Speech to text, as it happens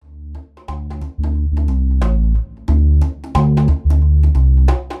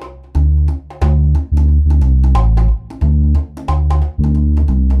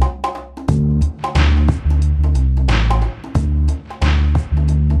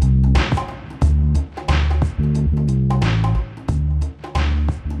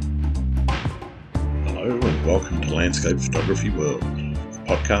Landscape Photography World, the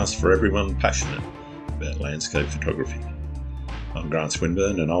podcast for everyone passionate about landscape photography. I'm Grant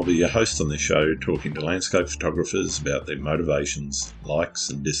Swinburne and I'll be your host on this show, talking to landscape photographers about their motivations, likes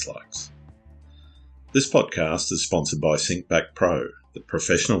and dislikes. This podcast is sponsored by SyncBack Pro, the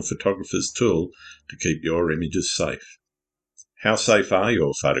professional photographer's tool to keep your images safe. How safe are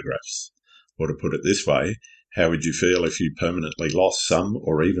your photographs? Or to put it this way, how would you feel if you permanently lost some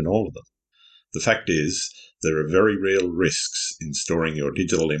or even all of them? The fact is, there are very real risks in storing your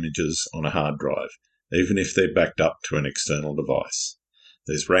digital images on a hard drive, even if they're backed up to an external device.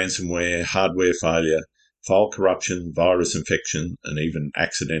 There's ransomware, hardware failure, file corruption, virus infection, and even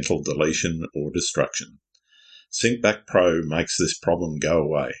accidental deletion or destruction. SyncBack Pro makes this problem go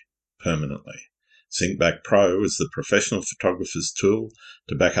away permanently. SyncBack Pro is the professional photographer's tool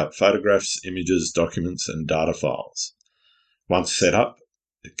to back up photographs, images, documents, and data files. Once set up,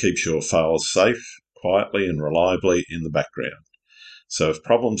 it keeps your files safe, quietly and reliably in the background. So if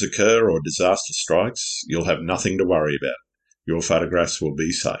problems occur or disaster strikes, you'll have nothing to worry about. Your photographs will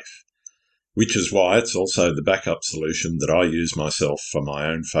be safe. Which is why it's also the backup solution that I use myself for my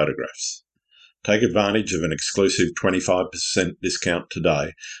own photographs. Take advantage of an exclusive 25% discount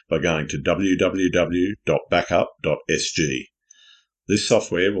today by going to www.backup.sg. This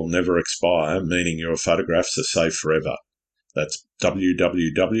software will never expire, meaning your photographs are safe forever. That's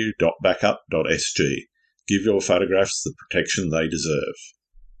www.backup.sg. Give your photographs the protection they deserve.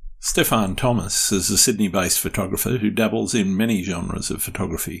 Stefan Thomas is a Sydney-based photographer who dabbles in many genres of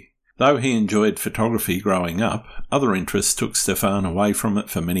photography. Though he enjoyed photography growing up, other interests took Stefan away from it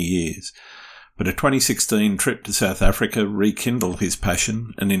for many years. But a 2016 trip to South Africa rekindled his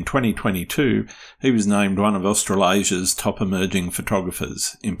passion, and in 2022 he was named one of Australasia's top emerging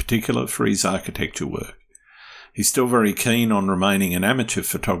photographers, in particular for his architecture work. He's still very keen on remaining an amateur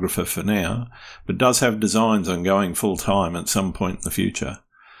photographer for now, but does have designs on going full-time at some point in the future.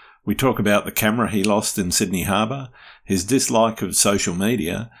 We talk about the camera he lost in Sydney Harbour, his dislike of social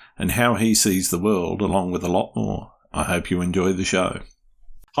media, and how he sees the world, along with a lot more. I hope you enjoy the show.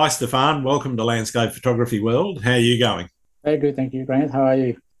 Hi, Stefan. Welcome to Landscape Photography World. How are you going? Very good, thank you, Grant. How are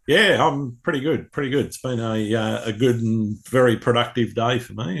you? Yeah, I'm pretty good. It's been a good and very productive day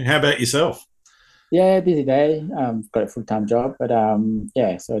for me. How about yourself? Yeah, busy day. Got a full-time job, but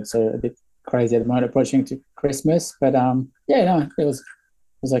so it's a bit crazy at the moment, approaching to Christmas. But it was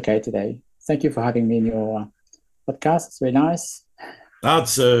okay today. Thank you for having me in your podcast. It's very nice.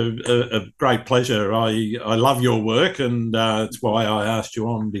 It's a great pleasure. I love your work, and it's why I asked you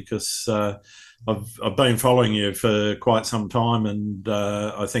on, because I've been following you for quite some time, and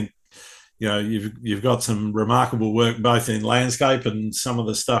I think you've got some remarkable work both in landscape and some of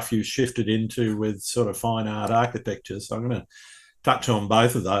the stuff you've shifted into with sort of fine art architecture. So I'm going to touch on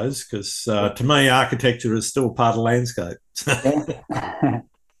both of those because to me, architecture is still part of landscape.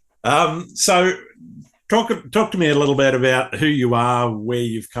 So talk to me a little bit about who you are, where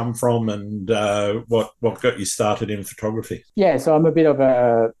you've come from, and what got you started in photography. Yeah, so I'm a bit of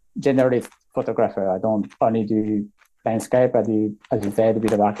a generative photographer. I don't only do landscape. I do, as you said, a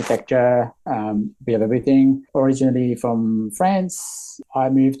bit of architecture, a bit of everything. Originally from France, I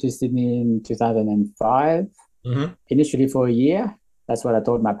moved to Sydney in 2005, initially for a year. That's what I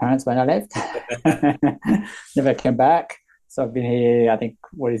told my parents when I left. Never came back. So I've been here, I think,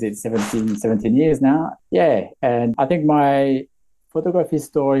 17 years now. Yeah, and I think my photography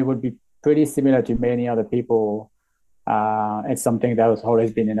story would be pretty similar to many other people. It's something that has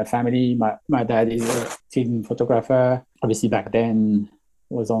always been in the family. My dad is a film photographer. Obviously, back then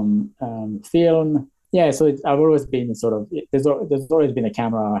was on film. Yeah, so I've always been there's always been a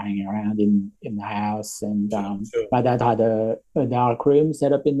camera hanging around in the house, and Sure. My dad had a dark room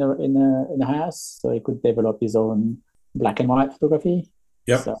set up in the house, so he could develop his own black and white photography.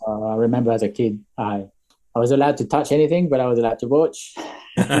 Yep. So I remember as a kid, I was allowed to touch anything, but I was allowed to watch,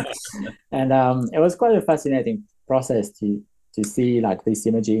 and it was quite a fascinating process to see like this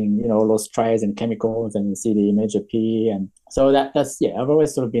imaging, all those trays and chemicals, and you see the image appear. And so that's I've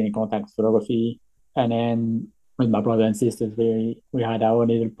always sort of been in contact with photography. And then with my brother and sisters, we had our own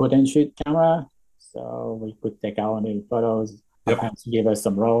little point and shoot camera, so we could take our own little photos. Yep. My parents gave us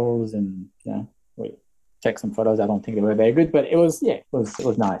some rolls, and we checked some photos. I don't think they were very good, but it was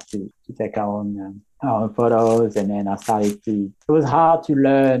nice to take our own photos. And then it was hard to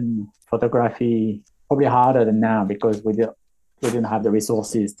learn photography. Probably harder than now, because we didn't have the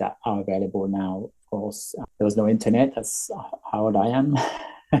resources that are available now. Of course, there was no internet. That's how old I am.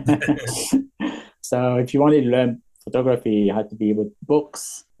 So if you wanted to learn photography, it had to be with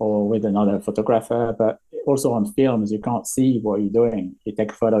books or with another photographer. But also on films, you can't see what you're doing. You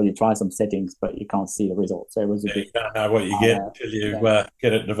take a photo, you try some settings, but you can't see the result. So it was a bit. You don't know what you get until you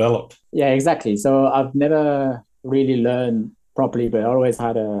get it developed. Yeah, exactly. So I've never really learned properly, but I always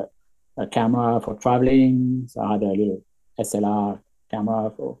had a camera for traveling. So I had a little SLR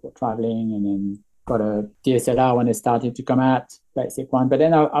camera for traveling, and then got a DSLR when it started to come out, basic one. But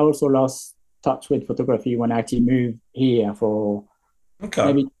then I also lost touch with photography when I actually moved here for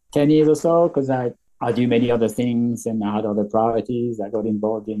maybe 10 years or so, because I do many other things and I had other priorities. I got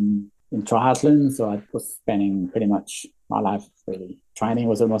involved in triathlon, so I was spending pretty much my life really. Training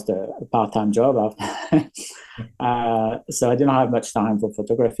was almost a part-time job. So I didn't have much time for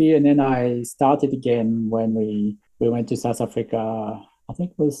photography. And then I started again when we went to South Africa. I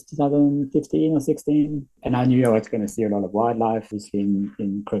think it was 2015 or 16. And I knew I was going to see a lot of wildlife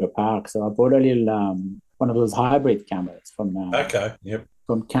in Kruger Park. So I bought a little, one of those hybrid cameras from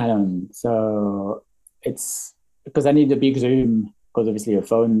Canon. So it's because I need a big zoom, because obviously a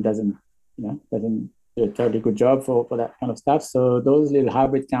phone doesn't do a totally good job for that kind of stuff. So those little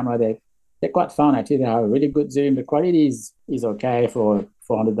hybrid camera, they're quite fun actually. They have a really good zoom. The quality is okay for a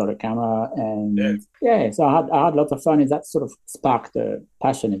 $400 camera, and so I had lots of fun, and that sort of sparked a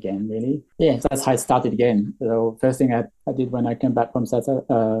passion again, really. Yeah, so that's how I started again. So first thing I did when I came back from South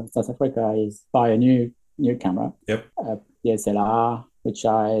Africa is buy a new camera, a DSLR, which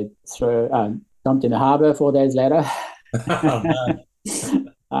I dumped in the harbor 4 days later.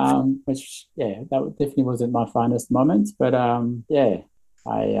 Which that definitely wasn't my finest moment, but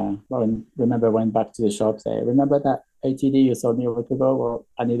I remember went back to the shop, say, remember that ATD you sold me a week ago? Well,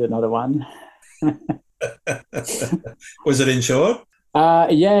 I need another one. Was it insured?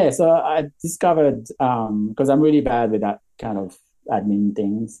 So I discovered, because I'm really bad with that kind of admin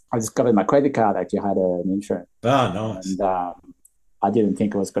things, I discovered my credit card actually had an insurance. Oh, nice. And I didn't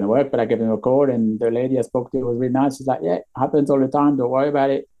think it was going to work, but I gave them a call, and the lady I spoke to was really nice. She's like, it happens all the time. Don't worry about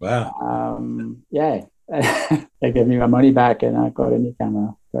it. Wow. They gave me my money back, and I got a new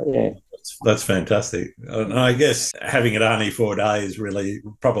camera. But that's fantastic. And I guess having it only 4 days really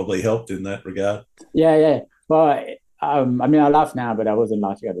probably helped in that regard. Yeah. Well, I laugh now, but I wasn't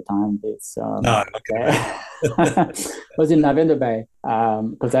laughing at the time. It's no, okay. It was in Lavender Bay,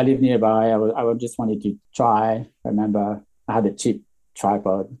 because I live nearby. I just wanted to try. Remember, I had a cheap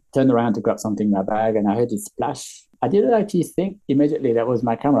tripod, turned around to grab something in my bag, and I heard it splash. I didn't actually think immediately that was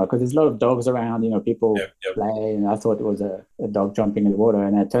my camera, because there's a lot of dogs around, people play, and I thought it was a dog jumping in the water,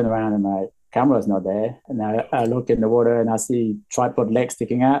 and I turned around and my camera's not there, and I look in the water and I see tripod legs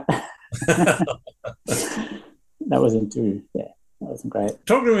sticking out. That wasn't great.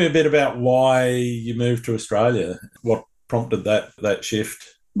 Talk to me a bit about why you moved to Australia. What prompted that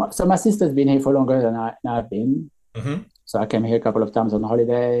shift? So my sister's been here for longer than I've been. Mm-hmm. So I came here a couple of times on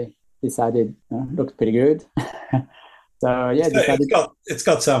holiday, decided looked pretty good. It's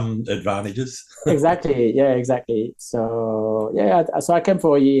got some advantages. Exactly. So so I came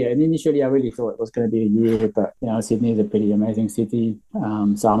for a year, and initially I really thought it was going to be a year, but Sydney is a pretty amazing city.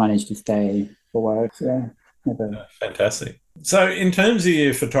 So I managed to stay for work. Fantastic. So in terms of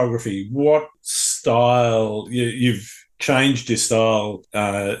your photography, what style you've changed your style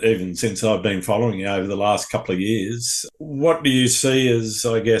even since I've been following you over the last couple of years. What do you see as,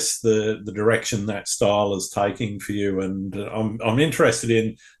 I guess, the direction that style is taking for you? And I'm interested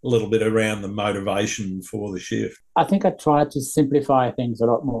in a little bit around the motivation for the shift. I think I try to simplify things a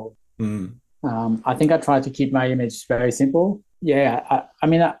lot more. I think I try to keep my image very simple.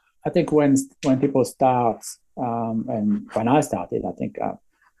 I think when people start, and when I started, I think I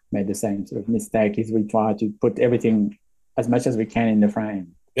made the same sort of mistake, is we try to put everything as much as we can in the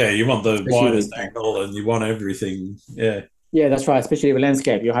frame. Yeah, you want the widest angle and you want everything. Yeah. Yeah, that's right. Especially with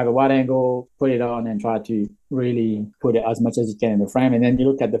landscape, you have a wide angle, put it on and try to really put it as much as you can in the frame. And then you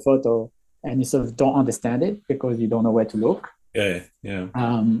look at the photo and you sort of don't understand it because you don't know where to look. Yeah.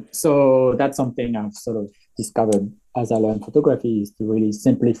 So that's something I've sort of discovered as I learned photography, is to really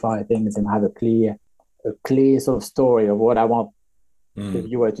simplify things and have a clear sort of story of what I want the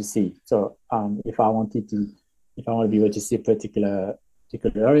viewer to see. So if I want the viewer to see a particular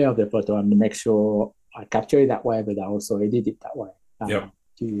area of the photo, I'm going to make sure I capture it that way, but I also edit it that way.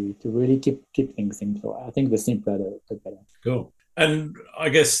 To really keep things simple. I think the simpler, the better. Cool. And I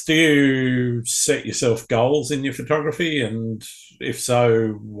guess, do you set yourself goals in your photography? And if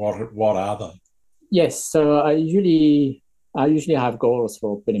so, what are they? Yes. So I usually have goals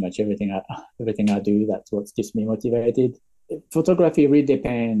for pretty much everything I do. That's what keeps me motivated. Photography really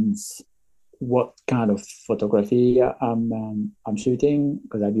depends what kind of photography I'm shooting,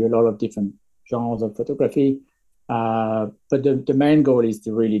 because I do a lot of different genres of photography. But the main goal is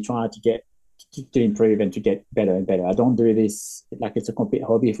to really try to get to improve and to get better and better. I don't do this like it's a complete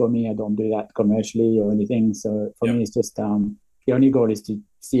hobby for me. I don't do that commercially or anything. So for me, it's just the only goal is to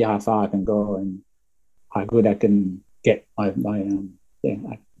see how far I can go and how good I can get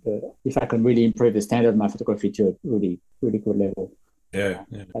if I can really improve the standard of my photography to a really, really good level. Yeah.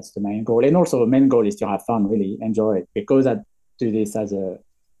 That's the main goal. And also the main goal is to have fun, really enjoy it. Because I do this as a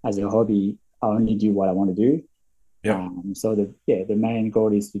hobby, I only do what I want to do. Yeah. So the main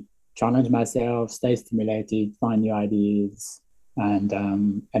goal is to challenge myself, stay stimulated, find new ideas, and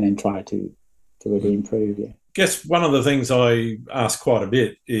then try to really improve. Yeah. I guess one of the things I ask quite a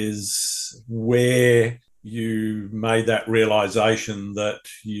bit is where you made that realization that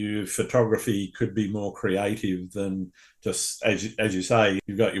your photography could be more creative than just, as you say,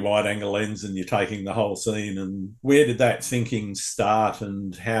 you've got your wide angle lens and you're taking the whole scene. And where did that thinking start,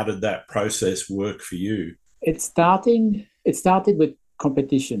 and how did that process work for you? It started with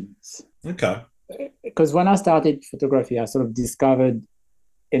competitions. Okay. Because when I started photography, I sort of discovered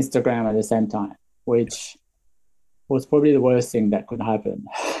Instagram at the same time, which was probably the worst thing that could happen.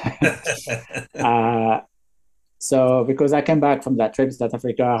 So because I came back from that trip to South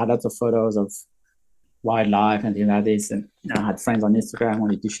Africa, I had lots of photos of wildlife and things like this, and I had friends on Instagram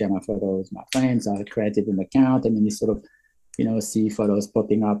wanted to share my photos with my friends. I created an account, and then you sort of, see photos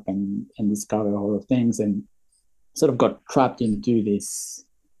popping up and discover all of things, and sort of got trapped into this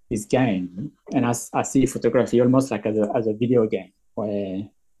game. And I see photography almost like as a video game where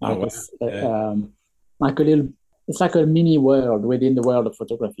it's like a mini world within the world of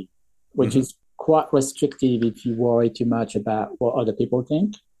photography, which is quite restrictive if you worry too much about what other people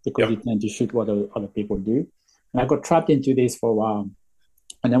think, because you tend to shoot what other people do. And I got trapped into this for a while.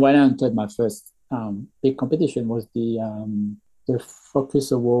 And then when I entered my first big competition was the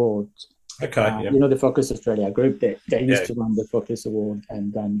Focus Award. Okay. The Focus Australia group, they used to run the Focus Award,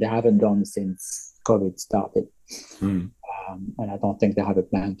 and they haven't done since COVID started. And I don't think they have a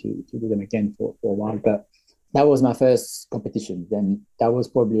plan to do them again for a while. But that was my first competition. Then that was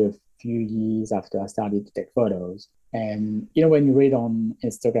probably a few years after I started to take photos. And, when you read on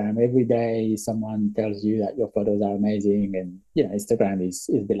Instagram, every day someone tells you that your photos are amazing. And, Instagram is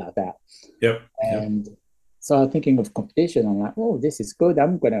a bit like that. Yep. And so I'm thinking of competition. I'm like, oh, this is good.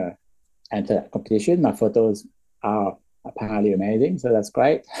 I'm going to enter that competition. My photos are apparently amazing. So that's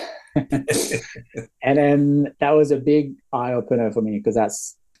great. And then that was a big eye opener for me, because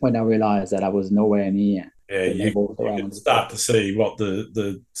that's when I realized that I was nowhere near. Yeah, you could start to see what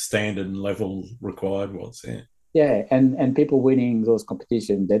the standard and level required was. Yeah, and people winning those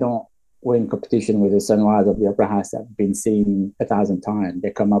competitions, they don't win competition with the Sunrise of the Opera House that have been seen 1,000 times.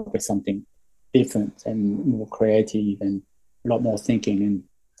 They come up with something different and more creative and a lot more thinking. And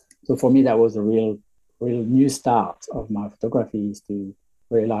so for me, that was a real new start of my photography, is to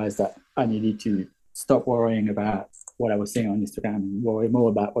realize that I needed to stop worrying about what I was seeing on Instagram and worry more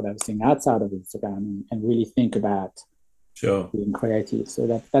about what I was seeing outside of Instagram, and really think about being creative. So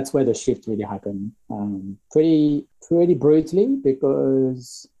that's where the shift really happened. Pretty brutally,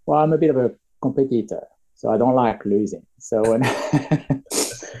 because, I'm a bit of a competitor, so I don't like losing. So when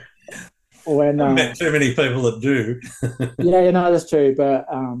I've met too many people that do. Yeah, that's true. But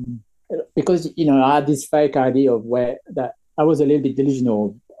because I had this fake idea of that I was a little bit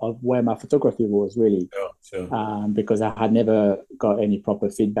delusional of where my photography was really. Sure. Because I had never got any proper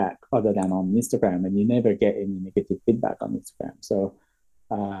feedback other than on Instagram, and you never get any negative feedback on Instagram. So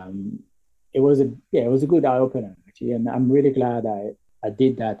it was a good eye opener actually, and I'm really glad I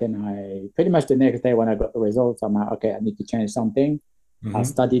did that. And I pretty much the next day when I got the results, I'm like, okay, I need to change something. I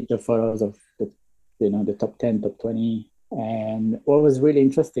studied the photos of the top 10, top 20, and what was really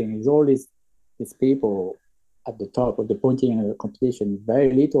interesting is all these people at the top of the pointing of the competition,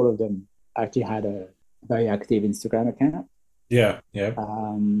 very little of them actually had a very active Instagram account. Yeah.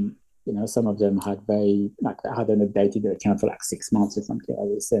 Some of them had hadn't updated their account for like 6 months or something like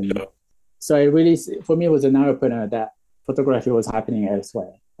this. And so it really, for me, it was an eye opener that photography was happening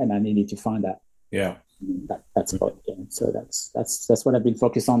elsewhere, and I needed to find that. Yeah. That's what. Yeah. So that's what I've been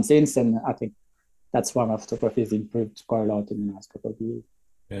focused on since, and I think that's why my photography has improved quite a lot in the last couple of years.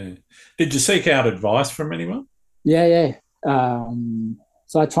 Yeah. Did you seek out advice from anyone? Yeah.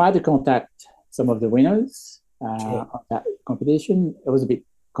 So I tried to contact some of the winners of that competition. It was a bit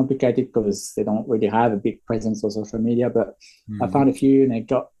complicated because they don't really have a big presence on social media, but I found a few, and I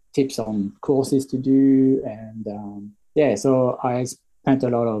got tips on courses to do. And so I spent a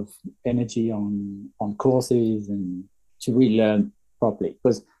lot of energy on courses and to really learn properly,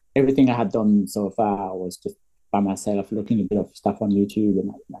 because everything I had done so far was just by myself, looking a bit of stuff on YouTube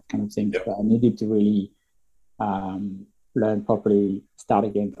and that kind of thing. But I needed to really learn properly, start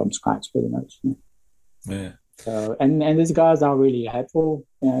again from scratch, pretty much. Yeah. So and these guys are really helpful.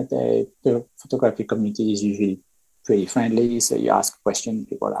 The photography community is usually pretty friendly. So you ask a question,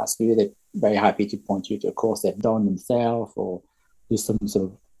 people ask you. They're very happy to point you to a course they've done themselves or do some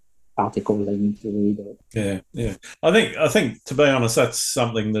sort of article they need to read. Yeah. I think to be honest, that's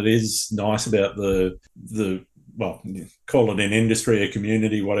something that is nice about the well, call it an industry, a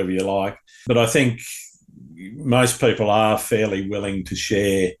community, whatever you like. But I think most people are fairly willing to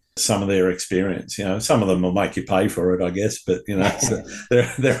share some of their experience. Some of them will make you pay for it, I guess, but so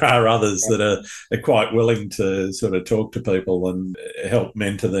there are others that are quite willing to sort of talk to people and help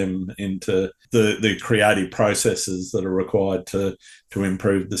mentor them into the creative processes that are required to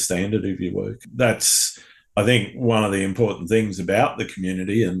improve the standard of your work. That's, I think, one of the important things about the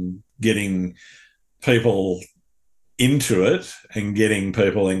community and getting people into it and getting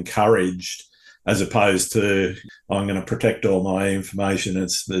people encouraged, as opposed to, I'm going to protect all my information.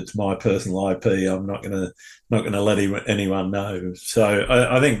 It's my personal IP. I'm not going to let anyone know. So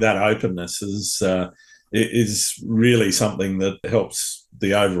I think that openness is really something that helps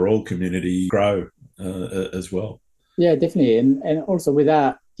the overall community grow as well. Yeah, definitely, and also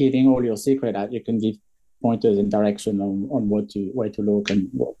without giving all your secret out, you can give pointers and direction on where to look and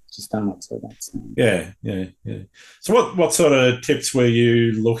what to start. So that's yeah. So what sort of tips were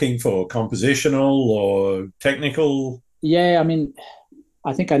you looking for? Compositional or technical? Yeah, I mean,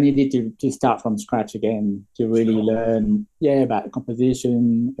 I think I needed to start from scratch again to really learn about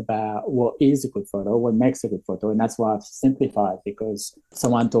composition, about what is a good photo, what makes a good photo. And that's why I've simplified, because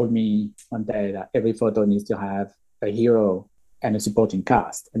someone told me one day that every photo needs to have a hero and a supporting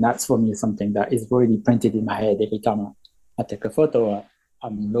cast. And that's, for me, something that is really printed in my head. Every time I take a photo,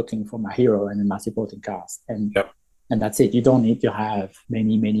 I'm looking for my hero and my supporting cast. And that's it. You don't need to have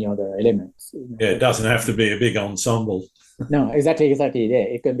many other elements. Yeah, it doesn't have to be a big ensemble. No, exactly. Yeah,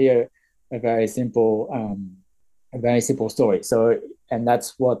 it can be a very simple story. So, and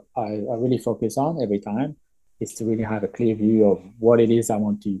that's what I really focus on every time, is to really have a clear view of what it is I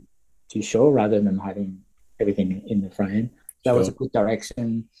want to show, rather than having everything in the frame. That was a good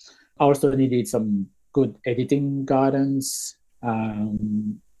direction. I also needed some good editing guidance,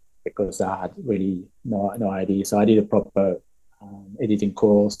 because I had really no idea. So I did a proper editing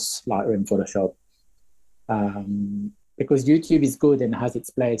course, Lightroom, Photoshop, because YouTube is good and has its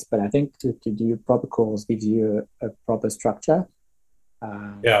place, but I think to do a proper course gives you a proper structure.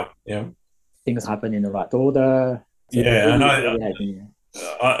 Things happen in the right order. So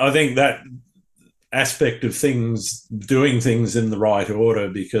I think that aspect of things, doing things in the right order,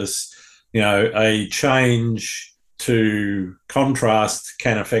 because a change to contrast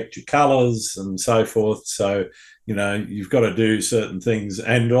can affect your colors and so forth. So you've got to do certain things,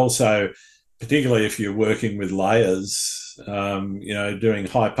 and also particularly if you're working with layers, doing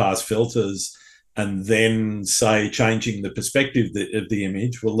high pass filters and then say changing the perspective of the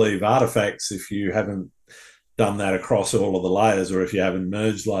image will leave artifacts if you haven't done that across all of the layers, or if you haven't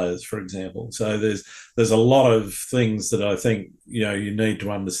merged layers, for example. So there's a lot of things that I think you need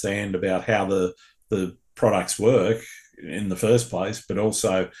to understand about how the products work in the first place, but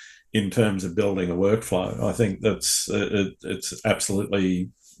also in terms of building a workflow. I think that's it's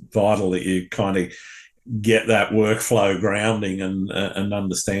absolutely vital that you kind of get that workflow grounding and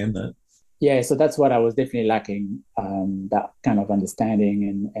understand that. Yeah, so that's what I was definitely lacking, that kind of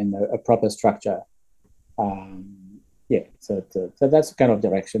understanding and a proper structure. So that's the kind of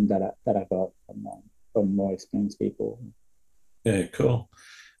direction that I got from more experienced people. Yeah, cool.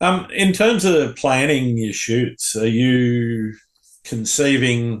 In terms of planning your shoots, are you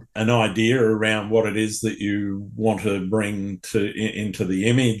conceiving an idea around what it is that you want to bring into the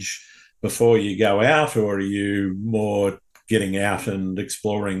image before you go out, or are you more getting out and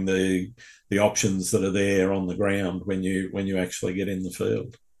exploring the options that are there on the ground when you actually get in the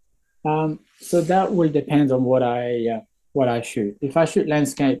field? So that will depend on what I shoot. If I shoot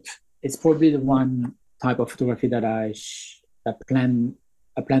landscape, it's probably the one type of photography that I plan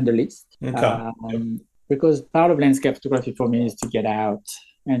the least. Okay. Because part of landscape photography for me is to get out,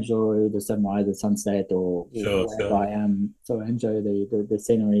 enjoy the sunrise, the sunset, or wherever I am. So enjoy the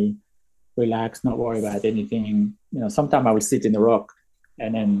scenery, relax, not worry about anything. Sometimes I will sit in the rock,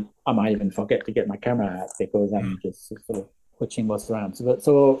 and then I might even forget to get my camera out because I'm just sort of watching what's around.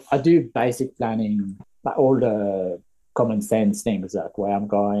 So I do basic planning, like all the common sense things, like where I'm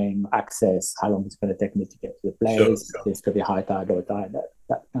going, access, how long it's going to take me to get to the place. There's going to be high tide, low tide,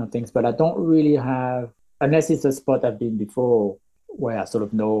 that kind of things. But I don't really have, unless it's a spot I've been before where I sort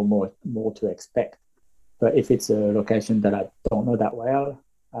of know more to expect. But if it's a location that I don't know that well,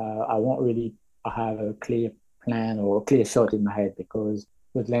 I won't really have a clear plan or clear shot in my head, because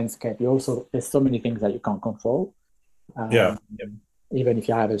with landscape, there's so many things that you can't control. Yeah. Even if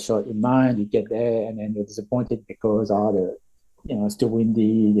you have a shot in mind, you get there and then you're disappointed because it's too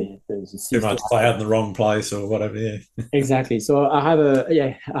windy. There's a sea Too much cloud in the wrong place or whatever. Yeah. Exactly. So I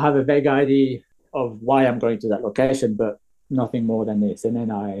have a vague idea of why I'm going to that location, but nothing more than this. And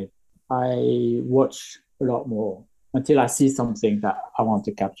then I watch a lot more until I see something that I want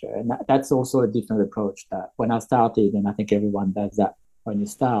to capture. And that's also a different approach that when I started, and I think everyone does that when you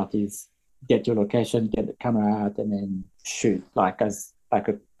start, is get your location, get the camera out, and then shoot like a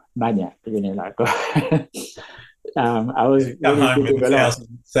maniac, like I was Come really home with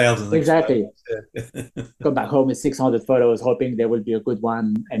thousands. Exactly. Come back home with 600 photos, hoping there will be a good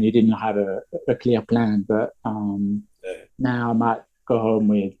one, and you didn't have a clear plan. But now I might go home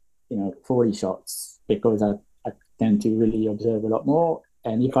with 40 shots, because I tend to really observe a lot more.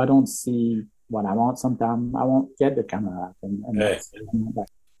 And if I don't see what I want, sometimes I won't get the camera out.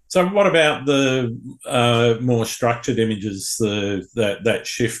 So what about the more structured images, that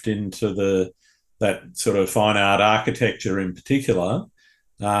shift into that sort of fine art architecture in particular,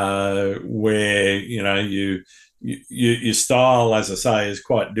 where your style, as I say, is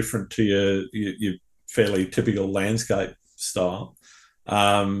quite different to your fairly typical landscape style.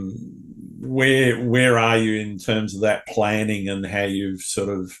 Where are you in terms of that planning and how you've sort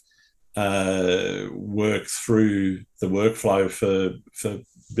of worked through the workflow for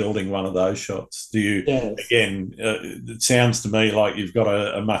building one of those shots? Do you, again, it sounds to me like you've got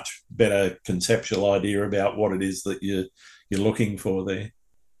a much better conceptual idea about what it is that you're looking for there.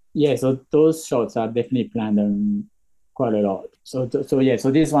 Yeah, so those shots are definitely planned quite a lot. So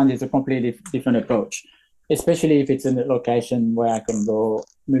this one is a completely different approach, especially if it's in a location where I can go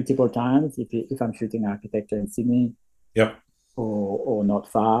multiple times. If I'm shooting architecture in Sydney, or not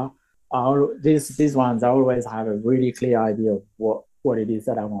far, these ones I always have a really clear idea of what it is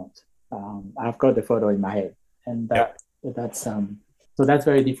that I want. I've got the photo in my head, and that's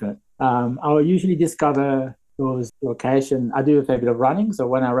very different. I'll usually discover those locations. I do a fair bit of running, so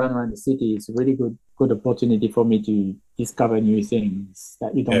when I run around the city, it's a really good opportunity for me to discover new things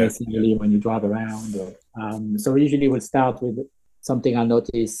that you don't necessarily when you drive around. So usually we'll start with something I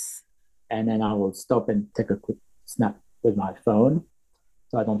notice, and then I will stop and take a quick snap with my phone,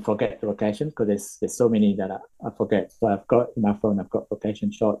 so I don't forget the location, because there's so many that I forget. So I've got in my phone, I've got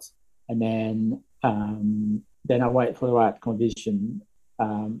location shots, and then I wait for the right condition.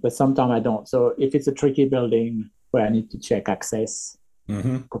 But sometimes I don't. So if it's a tricky building where I need to check access,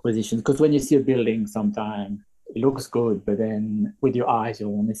 composition, because when you see a building, sometimes it looks good, but then with your eyes, you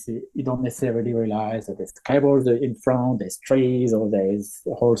don't necessarily realize that there's cables in front, there's trees, or there's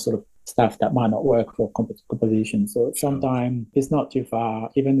a whole sort of stuff that might not work for composition. So sometimes it's not too far,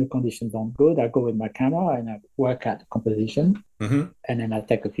 even the conditions aren't good, I go with my camera and I work at the composition, and then I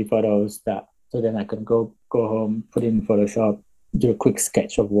take a few photos so then I can go home, put it in Photoshop, do a quick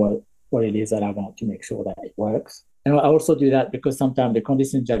sketch of what it is that I want to make sure that it works. And I also do that because sometimes the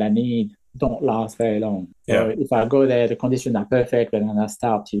conditions that I need don't last very long. So if I go there, the conditions are perfect, and then I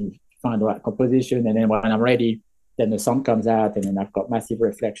start to find the right composition, and then when I'm ready, then the sun comes out, and then I've got massive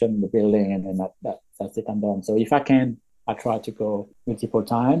reflection in the building, and then that's it, I'm done. So if I can, I try to go multiple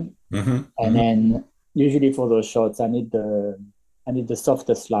times, and then usually for those shots, I need the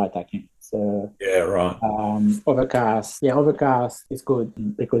softest light I can. So overcast. Overcast is good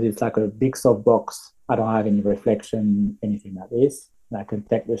because it's like a big soft box. I don't have any reflection, anything like this. And I can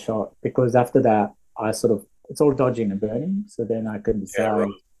take the shot, because after that, it's all dodging and burning. So then I can decide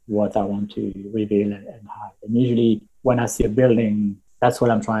what I want to reveal and hide. And usually when I see a building, that's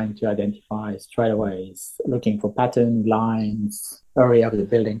what I'm trying to identify straight away, is looking for patterns, lines, area of the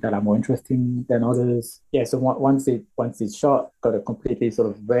building that are more interesting than others. So once it's shot, got a completely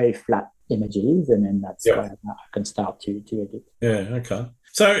sort of very flat images, and then that's where I can start to edit. Okay.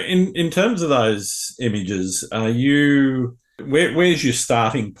 So in terms of those images, where's your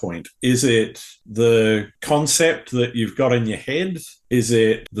starting point? Is it the concept that you've got in your head? Is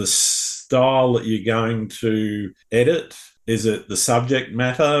it the style that you're going to edit? Is it the subject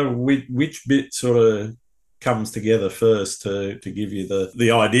matter? Which bit sort of comes together first to give you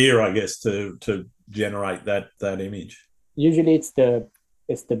the idea, I guess, to generate that image? Usually it's the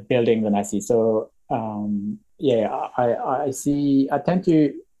building that I see. So I see. I tend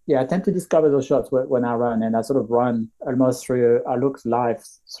to discover those shots when I run, and I sort of run almost I look live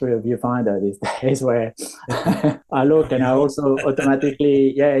through a viewfinder these days, where I look and I also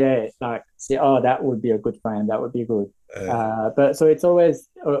automatically, like say, oh, that would be a good frame, that would be good. But so it's always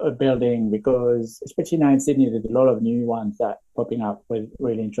a building, because especially now in Sydney, there's a lot of new ones that popping up with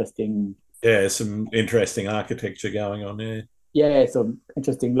really interesting Yeah, some interesting architecture going on there. Yeah, some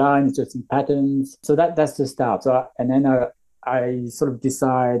interesting lines, interesting patterns. So that's the start. And then I sort of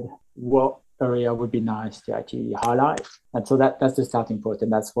decide what area would be nice to actually highlight. And so that's the starting point,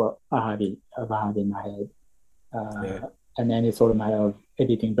 and that's what I've had in my head. Yeah. And then it's all a matter of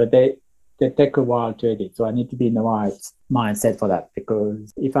editing. But they take a while to edit. So I need to be in the right mindset for that,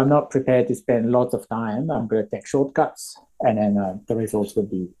 because if I'm not prepared to spend lots of time, I'm going to take shortcuts, and then the results will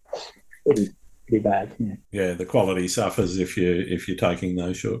be pretty bad. Yeah, the quality suffers if you're taking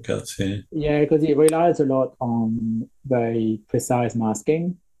those shortcuts. Yeah. Yeah, because it relies a lot on very precise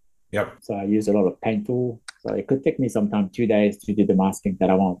masking. Yep. So I use a lot of paint tool. So it could take me sometimes 2 days to do the masking that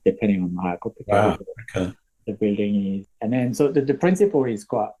I want, depending on how complicated the building is. And then so the principle is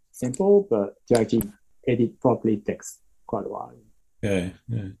quite simple, but to actually edit properly takes quite a while. Yeah,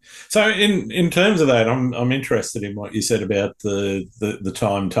 yeah. So in terms of that, I'm interested in what you said about the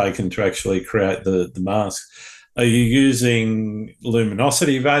time taken to actually create the mask. Are you using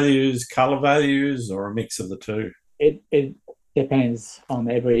luminosity values, color values, or a mix of the two? It depends on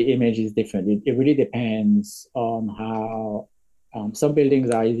every image is different. It really depends on how some buildings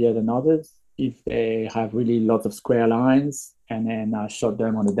are easier than others. If they have really lots of square lines, and then I shot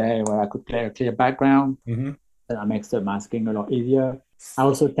them on a day where I could play a clear background, that makes the masking a lot easier. I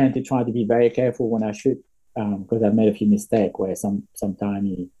also tend to try to be very careful when I shoot, because I've made a few mistakes where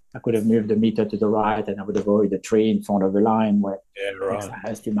sometimes I could have moved the meter to the right and I would avoid the tree in front of the line where it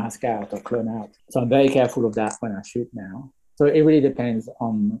has to mask out or clone out. So I'm very careful of that when I shoot now. So it really depends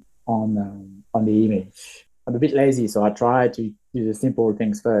on the image. I'm a bit lazy, so I try to do the simple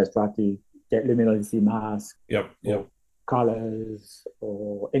things first. Try to get luminosity mask, colors,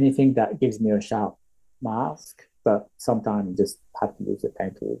 or anything that gives me a sharp mask. But sometimes you just have to use the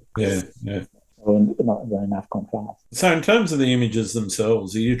paint tool. Yeah, yeah. Or not enough contrast. So in terms of the images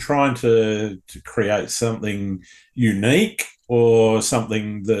themselves, are you trying to create something unique or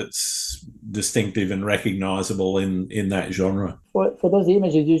something that's distinctive and recognizable in that genre? For those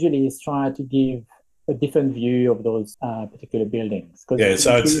images, usually it's trying to give a different view of those particular buildings. Yeah,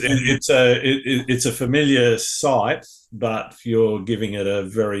 so it's a familiar sight, but you're giving it a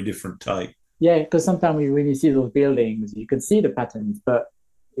very different take. Yeah, because sometimes when you see those buildings, you can see the patterns, but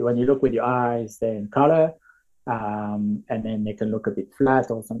when you look with your eyes, they're in color, and then they can look a bit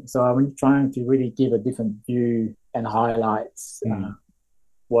flat or something. So I'm trying to really give a different view and highlights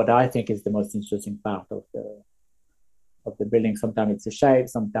what I think is the most interesting part of the building. Sometimes it's the shape,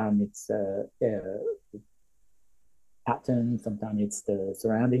 sometimes it's pattern, sometimes it's the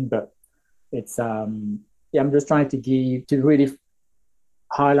surrounding, but it's I'm just trying to really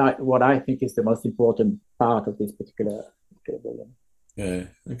highlight what I think is the most important part of this particular building. Yeah,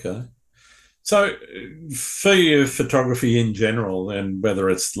 okay. So for your photography in general, and whether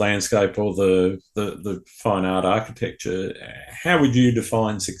it's landscape or the fine art architecture, how would you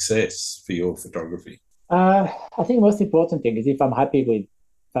define success for your photography? I think the most important thing is if I'm happy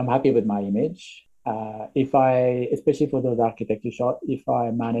with my image, especially for those architecture shots, if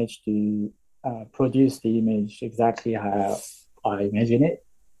I manage to produce the image exactly how I imagine it,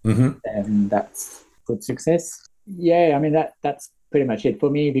 then that's good success. Yeah, I mean that's pretty much it for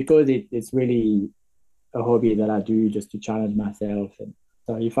me, because it's really a hobby that I do just to challenge myself. And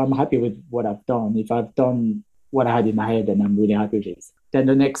so if I'm happy with what I've done, if I've done what I had in my head and I'm really happy with it, then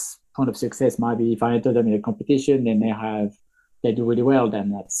the next point of success might be if I enter them in a competition and they do really well,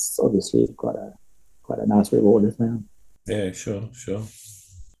 then that's obviously quite a nice reward as well. Yeah, sure.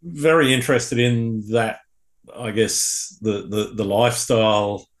 Very interested in that, I guess, the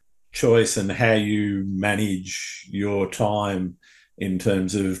lifestyle choice and how you manage your time in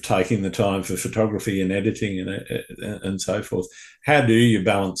terms of taking the time for photography and editing and so forth. How do you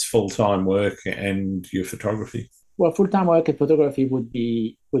balance full-time work and your photography? Well, full-time work and photography would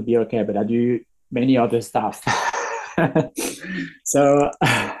be okay, but I do many other stuff. So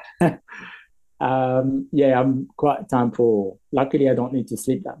I'm quite time poor. Luckily, I don't need to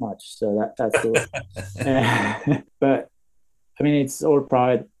sleep that much, so that's good. But I mean, it's all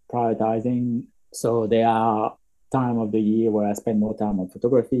prioritizing. So there are time of the year where I spend more time on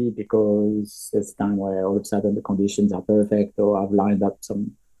photography because it's time where all of a sudden the conditions are perfect, or I've lined up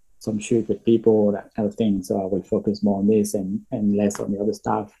some shoot with people, that kind of thing. So I will focus more on this and less on the other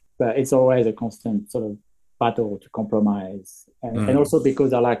stuff. But it's always a constant sort of battle to compromise. And also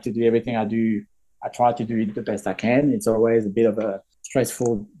because I like to do everything I do, I try to do it the best I can. It's always a bit of a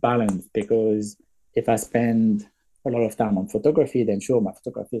stressful balance, because if I spend a lot of time on photography, then sure, my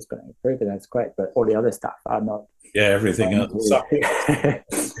photography is going to improve, and that's great. But all the other stuff, I'm not. Yeah, everything else.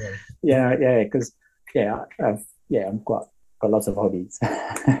 Yeah, because I'm quite got lots of hobbies.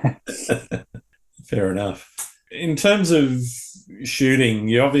 Fair enough. In terms of shooting,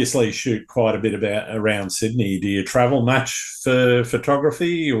 you obviously shoot quite a bit around Sydney. Do you travel much for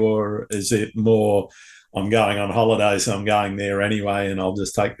photography, or is it more, I'm going on holiday, so I'm going there anyway, and I'll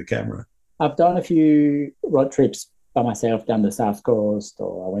just take the camera? I've done a few road trips by myself down the South Coast,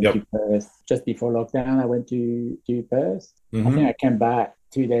 or I went to Perth. Just before lockdown, I went to Perth. I think I came back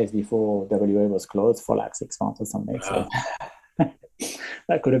 2 days before WA was closed for like 6 months or something. Wow. So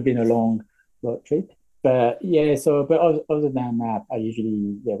that could have been a long road trip. But yeah, but other than that, I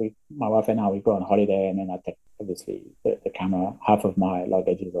usually, my wife and I, we go on holiday, and then I take, obviously, the camera. Half of my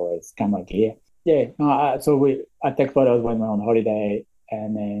luggage is always camera gear. Yeah, I take photos when we're on holiday,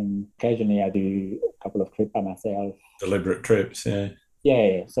 and then occasionally I do a couple of trips by myself. Deliberate trips, yeah.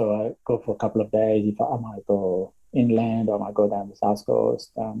 Yeah, so I go for a couple of days. If I might go inland, or I might go down the South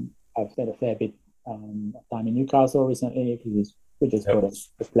Coast. I've spent a fair bit of time in Newcastle recently, because we just got a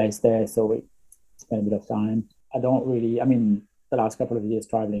place there, so we spend a bit of time. The last couple of years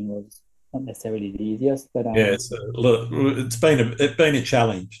traveling was not necessarily the easiest, but it's been a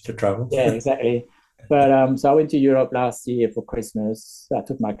challenge to travel. Yeah, exactly. But so I went to Europe last year for Christmas. I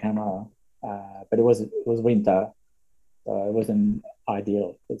took my camera, but it was winter, so it wasn't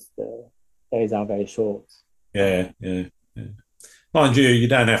ideal because the days are very short. Yeah. Mind you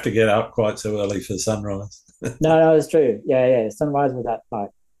don't have to get up quite so early for sunrise. No, it's true. Yeah. Sunrise was at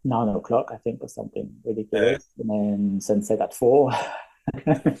like 9 o'clock, I think, or something ridiculous, and then sunset at 4.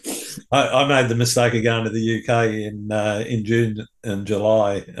 I made the mistake of going to the UK in June and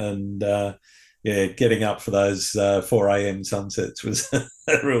July, and getting up for those 4 a.m. sunsets was a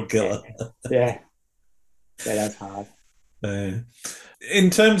real killer. Yeah, that's hard. In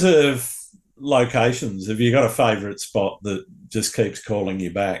terms of locations, have you got a favourite spot that just keeps calling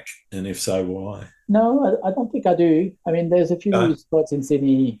you back, and if so, why? No, I don't think I do. I mean, there's a few spots in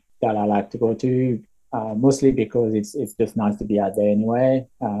Sydney that I like to go to, mostly because it's just nice to be out there anyway.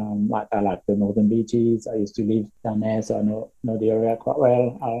 Like I like the Northern Beaches. I used to live down there, so I know the area quite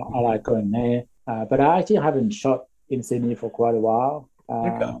well. I like going there. But I actually haven't shot in Sydney for quite a while,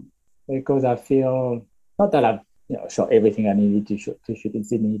 because I feel, not that I've shot everything I needed to shoot in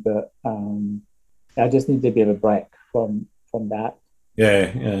Sydney, but I just need a bit of a break from that.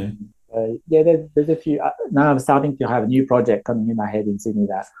 Yeah. There's a few. Now I'm starting to have a new project coming in my head in Sydney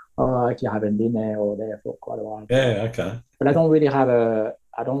that I actually haven't been there or there for quite a while. Yeah, okay. But I don't really have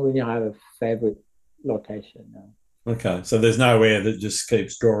a favorite location. No. Okay, so there's nowhere that just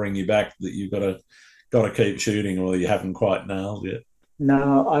keeps drawing you back that you've got to keep shooting, or you haven't quite nailed yet.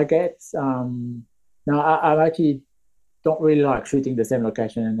 No, I get. I actually don't really like shooting the same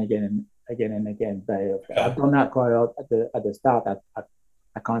location and again. Very often. I've done that quite a lot at the start.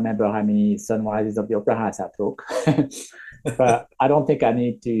 I can't remember how many sunrises of the Opera House I took, but I don't think I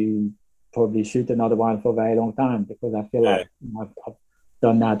need to probably shoot another one for a very long time, because I feel like I've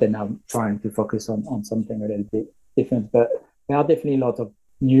done that, and I'm trying to focus on something a little bit different. But there are definitely a lot of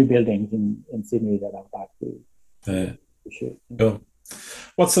new buildings in Sydney that I'd like to shoot. Cool.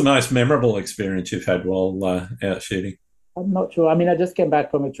 What's the most memorable experience you've had while out shooting? I'm not sure. I mean, I just came back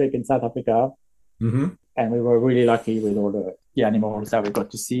from a trip in South Africa, and we were really lucky with all the animals that we got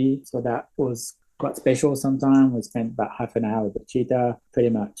to see. So that was quite special. Sometimes we spent about half an hour with the cheetah, pretty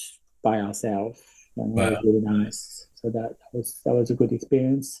much by ourselves, and it was really nice. So that was a good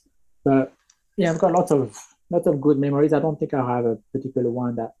experience. But yeah, I've got lots of good memories. I don't think I have a particular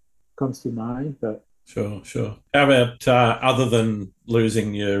one that comes to mind, but sure. How about other than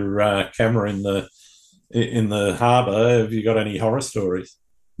losing your camera in the harbour? Have you got any horror stories?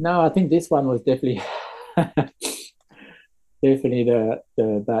 No, I think this one was definitely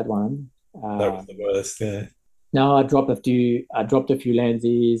the bad one. That was the worst. Yeah. No, I dropped a few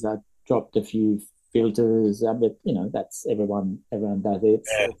lenses. I dropped a few filters. But that's everyone does it.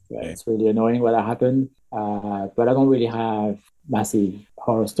 It's really annoying when that happened. But I don't really have massive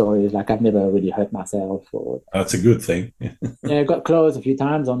horror stories. Like, I've never really hurt myself. That's a good thing. I got close a few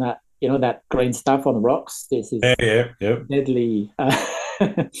times on that. That green stuff on the rocks. This is deadly,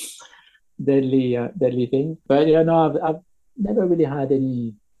 deadly thing. But I've never really had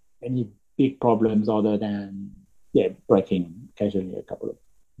any big problems other than breaking occasionally a couple of.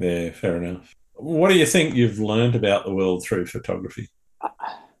 Yeah, fair enough. What do you think you've learned about the world through photography?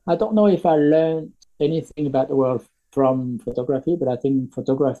 I don't know if I learned anything about the world from photography, but I think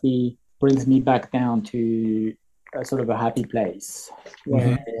photography brings me back down to a sort of a happy place.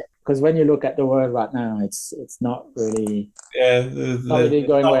 Because when you look at the world right now, it's not really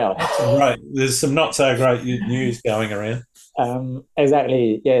going well. Right, there's some not so great news going around.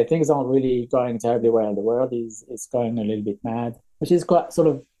 Exactly. Yeah, things aren't really going terribly well. The world is going a little bit mad, which is quite sort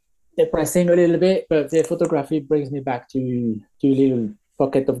of depressing a little bit. But the photography brings me back to a little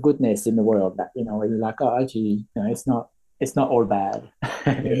pocket of goodness in the world that where you're like, oh, actually, it's not all bad,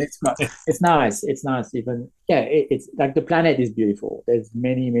 and Yeah. it's nice. It's nice. Even it's like the planet is beautiful. There's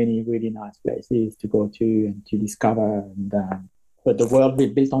many really nice places to go to and to discover, and but the world we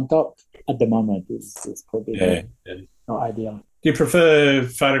built on top at the moment is probably Yeah. Yeah. not ideal. Do you prefer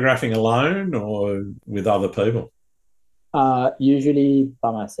photographing alone or with other people? Usually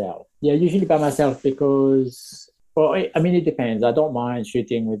by myself. Yeah, usually by myself because, well, I mean, it depends. I don't mind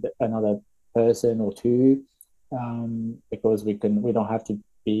shooting with another person or two, because we don't have to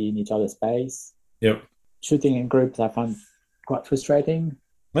be in each other's space. Yep. Shooting in groups, I find quite frustrating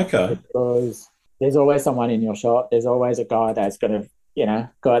Okay. because there's always someone in your shot. There's always a guy that's going to,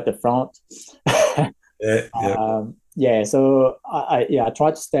 go at the front. Yeah. Yeah. Yeah, so I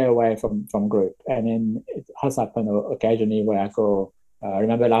try to stay away from group, and then it has happened occasionally where I go. I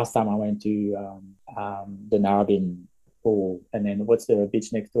remember last time I went to the Narrabeen pool, and then what's the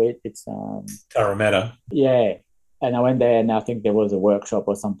beach next to it? It's Parramatta. yeah, and I went there, and I think there was a workshop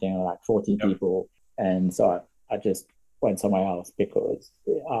or something like 40 Yep. people, and so I just went somewhere else because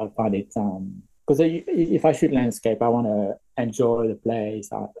I find it because if I shoot landscape, I want to enjoy the place.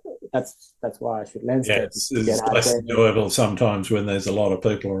 That's why I shoot Yeah, landscape to it's get out less there. enjoyable sometimes when there's a lot of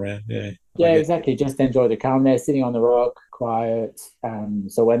people around. Yeah. Yeah, exactly. Just enjoy the calmness, sitting on the rock, quiet.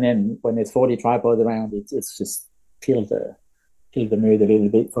 So when there's 40 tripods around, it's just feel the mood a little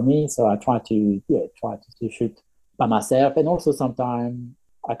bit for me. So I try to shoot by myself, and also sometimes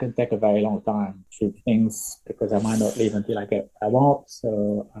I can take a very long time to shoot things because I might not leave until I get what I want.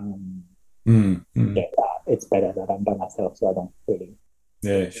 So yeah, it's better that I'm by myself, so I don't really.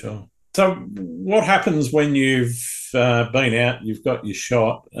 Yeah, sure. So, what happens when you've been out, you've got your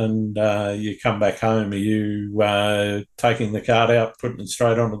shot, and you come back home? Are you taking the card out, putting it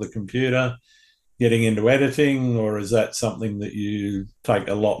straight onto the computer, getting into editing, or is that something that you take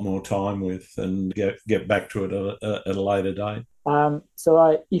a lot more time with and get back to it at a later date?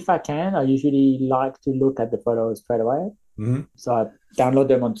 If I can, I usually like to look at the photos straight away. Mm-hmm. So I download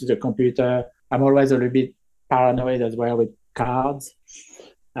them onto the computer. I'm always a little bit paranoid as well with cards.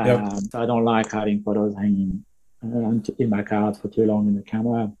 Yep. So I don't like having photos hanging in my cards for too long in the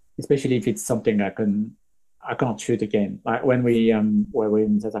camera, especially if it's something I can't shoot again. Like when we were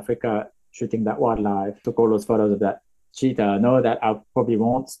in South Africa shooting that wildlife, took all those photos of that cheetah. I know that I probably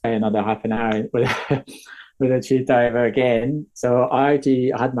won't stay another half an hour with with a cheetah ever again. So I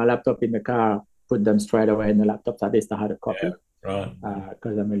actually had my laptop in the car, put them straight away in the laptop. So at least I had a copy. Yeah, right.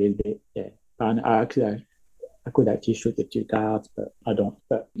 Because I'm a little bit And I could actually shoot the two cards, but I don't.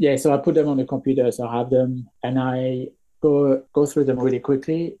 But yeah, so I put them on the computer, so I have them, and I go through them really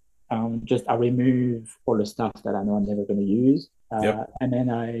quickly. I remove all the stuff that I know I'm never going to use, and then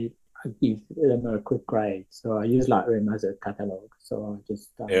I give them a quick grade. So I use Lightroom as a catalog. So I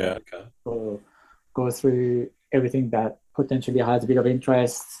just go through everything that potentially has a bit of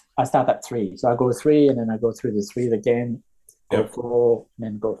interest. I start at 3, so I go 3, and then I go through the 3 again. Go 4, and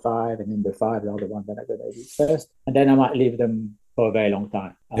then go 5, and then the 5 are the ones that I'm going to use first. And then I might leave them for a very long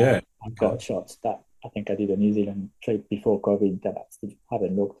time. I've got shots that I think I did a New Zealand trip before COVID that I still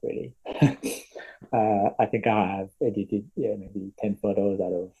haven't looked really. I think I have edited maybe 10 photos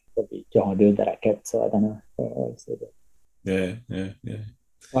out of probably 200 that I kept, so I don't know. Yeah.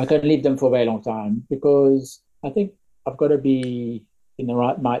 I can leave them for a very long time because I think I've got to be in the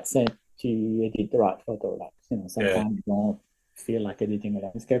right mindset to edit the right photo. Sometimes you don't feel like editing a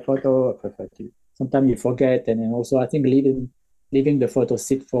landscape photo. I prefer to. Sometimes you forget, and then also I think leaving the photo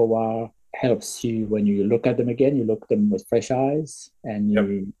sit for a while helps you when you look at them again. You look at them with fresh eyes, and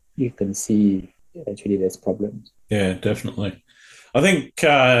you can see eventually there's problems. Yeah, definitely. I think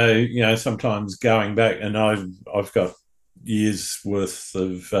sometimes going back, and I've got years worth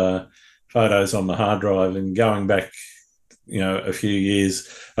of photos on the hard drive, and going back, a few years.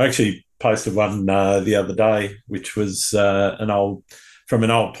 I actually posted one the other day, which was an old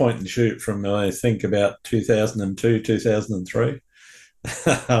point and shoot from I think about 2002, 2003.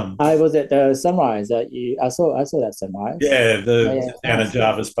 I was at the sunrise that I saw that sunrise. Yeah, down at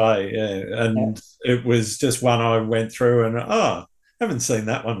Jarvis Bay. Yeah, and it was just one I went through, and haven't seen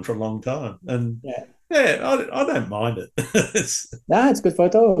that one for a long time, and I don't mind it. It's a good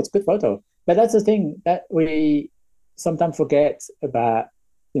photo. It's a good photo, but that's the thing that we sometimes forget about.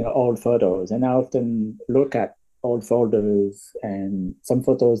 Old photos, and I often look at old folders and some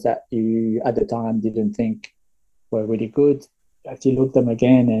photos that you at the time didn't think were really good. Actually look them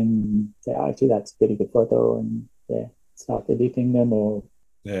again and say, actually that's a pretty good photo, and start editing them, or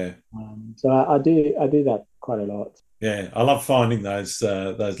Yeah. so I do that quite a lot. Yeah, I love finding those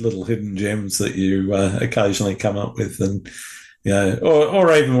little hidden gems that you occasionally come up with, and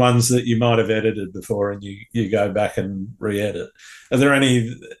or even ones that you might have edited before, and you go back and re-edit. Are there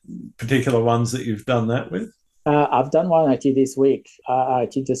any particular ones that you've done that with? I've done one actually this week. I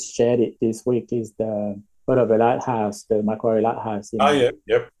actually just shared it this week. Is the photo of a lighthouse, the Macquarie Lighthouse. Oh yeah,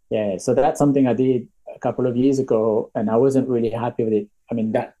 yep. Yeah, so that's something I did a couple of years ago, and I wasn't really happy with it. I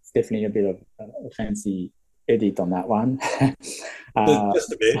mean, that's definitely a bit of a fancy edit on that one.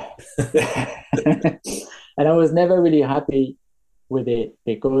 Just a bit. And I was never really happy with it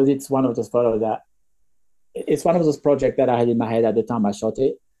because it's one of those photos that it's one of those projects that I had in my head at the time I shot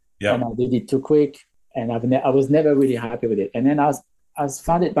it. Yeah. And I did it too quick, and I was never really happy with it. And then I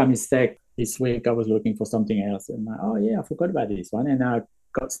found it by mistake this week. I was looking for something else, and oh yeah, I forgot about this one, and I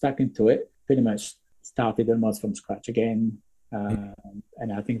got stuck into it. Pretty much started almost from scratch again,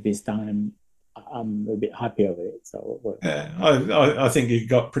 and I think this time I'm a bit happier with it. So yeah, I think you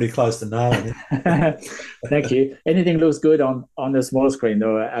got pretty close to nailing it. Thank you. Anything looks good on the small screen,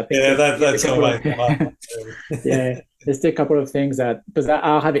 though. I think that's always yeah. There's still a couple of things that because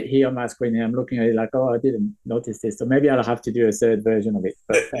I'll have it here on my screen and I'm looking at it like, oh, I didn't notice this, so maybe I'll have to do a third version of it,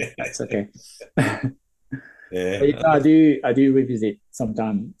 but that's okay. Yeah, but, I do revisit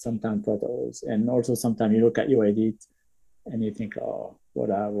sometimes photos, and also sometimes you look at your edit and you think, oh, what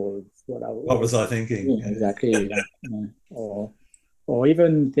was I thinking? Yeah, exactly. Or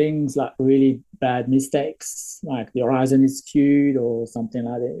even things like really bad mistakes, like the horizon is skewed or something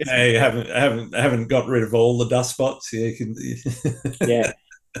like that. Yeah, you haven't got rid of all the dust spots. Yeah, you can.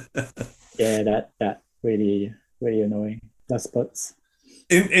 Yeah, that really annoying dust spots.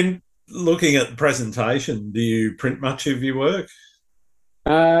 In looking at the presentation, do you print much of your work?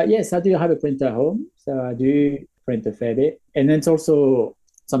 Yes, I do have a printer at home, so I do print a fair bit, and it's also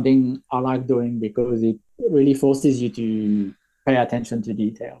something I like doing because it really forces you to pay attention to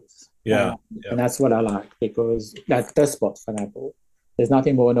details. Yeah, and that's what I like, because that dust spot, for example, there's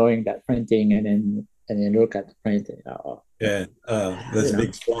nothing more annoying than printing and then look at the print. Yeah, there's a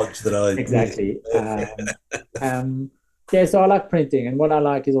big splodge that I exactly. Yeah, so I like printing, and what I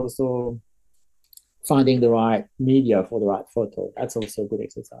like is also finding the right media for the right photo. That's also a good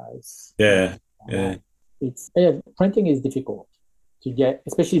exercise. Yeah. Printing is difficult to get,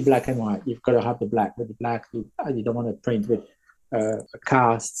 especially black and white. You've got to have the black. With the black, you don't want to print with a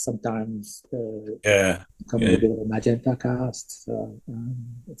cast sometimes. A bit of a magenta cast. So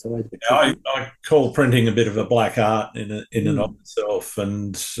it's always. I call printing a bit of a black art in and of itself.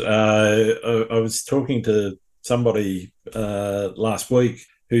 And I was talking to somebody last week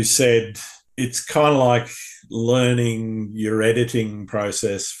who said it's kind of like learning your editing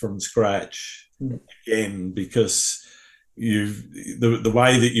process from scratch again, because the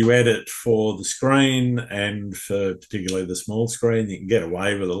way that you edit for the screen and for particularly the small screen, you can get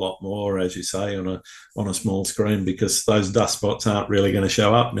away with a lot more, as you say, on a small screen, because those dust spots aren't really going to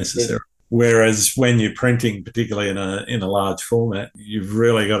show up necessarily. Yeah. Whereas when you're printing, particularly in a large format, you've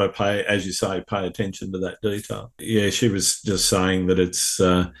really got to pay attention to that detail. Yeah, she was just saying that it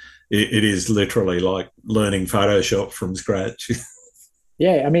is literally like learning Photoshop from scratch.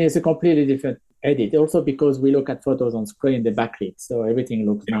 Yeah, I mean, it's a completely different edit. Also because we look at photos on screen, the backlit, so everything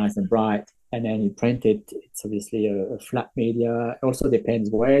looks nice and bright. And then you print it, it's obviously a flat media. It also depends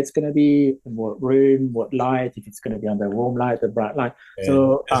where it's going to be, in what room, what light, if it's going to be under warm light or bright light. Yeah.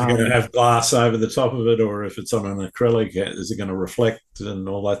 So is it going to have glass over the top of it, or if it's on an acrylic, is it going to reflect and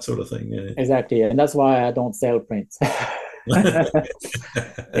all that sort of thing? Yeah. Exactly, and that's why I don't sell prints.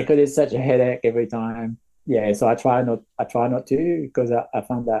 Because it's such a headache every time. Yeah, so I try not to, because I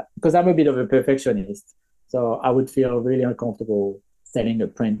found that, because I'm a bit of a perfectionist, so I would feel really uncomfortable selling a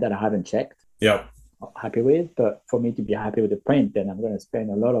print that I haven't checked. Yeah. Not happy with, but for me to be happy with the print, then I'm going to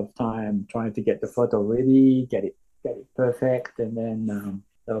spend a lot of time trying to get the photo ready, get it perfect, and then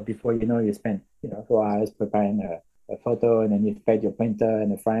so before you know, you spend 4 hours preparing a photo, and then you've paid your printer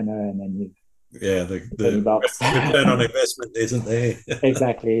and the framer, and then you've the return on investment isn't there.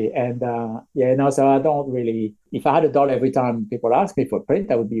 Exactly. And so I don't really, if I had $1 every time people ask me for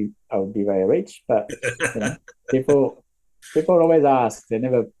print, I would be very rich. But people always ask, they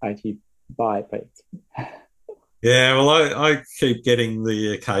never actually buy print. Yeah, well, I keep getting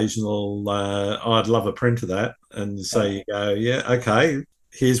the occasional I'd love a print of that, and so you go, yeah, okay,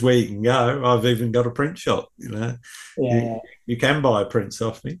 here's where you can go. I've even got a print shop, you can buy prints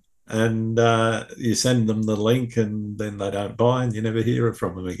off me. And you send them the link, and then they don't buy, and you never hear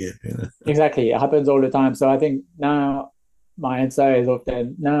from them again. Exactly, it happens all the time. So I think now my answer is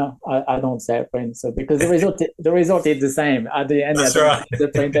often no. I don't sell print, so because the result is the same at the end. That's I don't right. sell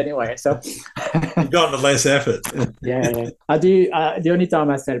the print anyway. So You've gone to less effort. yeah, I do. The only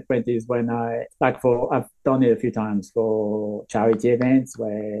time I sell print is when I've done it a few times for charity events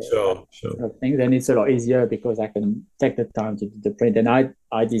where Sure. sort of things, and it's a lot easier because I can take the time to do the print, and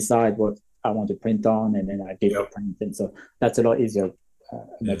I decide what I want to print on, and then I give the print, and so that's a lot easier,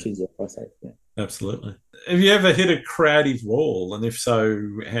 much easier process. Yeah. Absolutely. Have you ever hit a creative wall? And if so,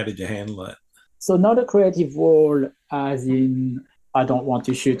 how did you handle that? So not a creative wall as in I don't want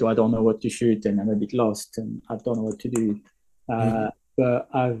to shoot or I don't know what to shoot and I'm a bit lost and I don't know what to do. But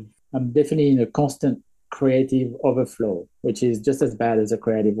I'm definitely in a constant creative overflow, which is just as bad as a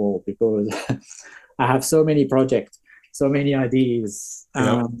creative wall because I have so many projects, so many ideas.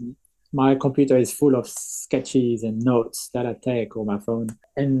 My computer is full of sketches and notes that I take on my phone,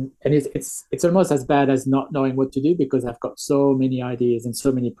 and it's almost as bad as not knowing what to do because I've got so many ideas and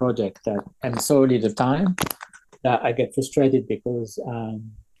so many projects that and so little time that I get frustrated because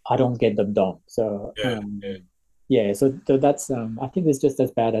I don't get them done. So so that's I think it's just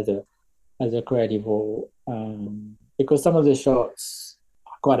as bad as a creative wall because some of the shots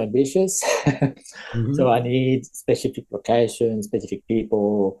are quite ambitious, so I need specific locations, specific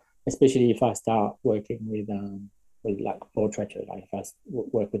people. Especially if I start working with like portraiture, like if I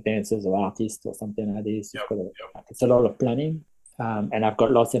work with dancers or artists or something like this, it's a lot of planning. And I've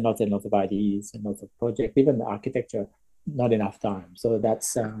got lots and lots and lots of ideas and lots of projects, even the architecture, not enough time. So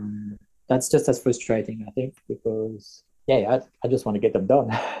that's just as frustrating, I think, because I just want to get them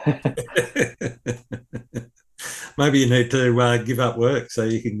done. Maybe you need to give up work so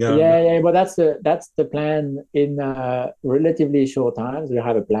you can go. Well, that's the plan. In relatively short times, we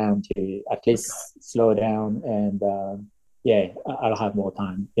have a plan to at least slow down, and I'll have more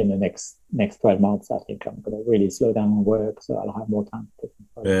time in the next 12 months. I think I'm going to really slow down on work, so I'll have more time.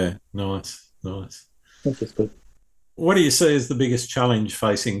 Nice, which is good. What do you see as the biggest challenge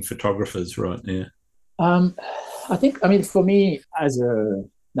facing photographers right now? I think, for me, as a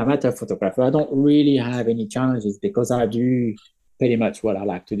amateur photographer, I don't really have any challenges because I do pretty much what I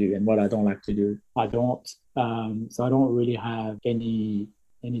like to do, and what I don't like to do, I don't. So I don't really have any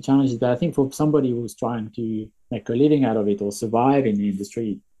challenges. But I think for somebody who's trying to make a living out of it or survive in the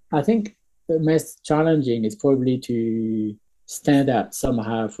industry, I think the most challenging is probably to stand out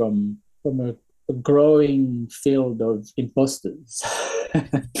somehow from a growing field of imposters.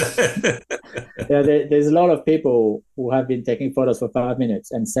 There's a lot of people who have been taking photos for 5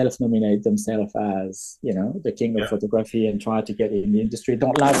 minutes and self-nominate themselves as, the king of photography and try to get in the industry.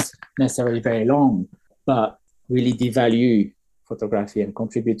 Don't last necessarily very long, but really devalue photography and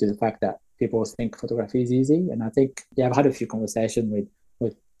contribute to the fact that people think photography is easy. And I think, I've had a few conversations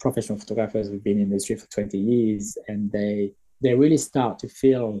with professional photographers who've been in the industry for 20 years, and they really start to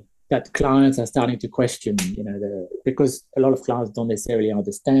feel that clients are starting to question, because a lot of clients don't necessarily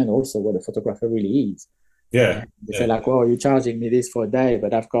understand also what a photographer really is. They say like, well, you're charging me this for a day,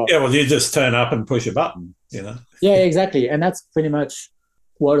 but I've got... well, you just turn up and push a button, Yeah, exactly. And that's pretty much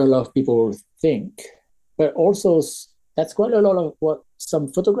what a lot of people think. But also that's quite a lot of what some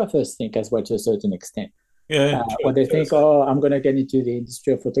photographers think as well, to a certain extent. When they think, I'm going to get into the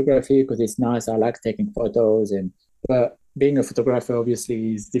industry of photography because it's nice, I like taking photos, but being a photographer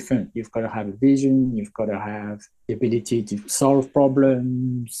obviously is different. You've got to have a vision, you've got to have the ability to solve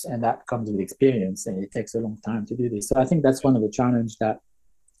problems, and that comes with experience, and it takes a long time to do this. So I think that's one of the challenges that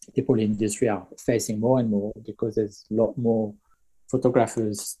people in the industry are facing more and more, because there's a lot more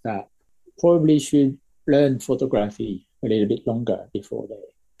photographers that probably should learn photography a little bit longer before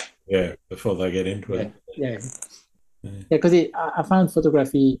they get into it. Because I found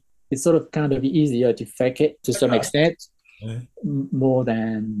photography, it's sort of kind of easier to fake it to some extent, more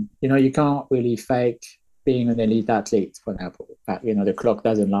than, you can't really fake being an elite athlete, for example. The clock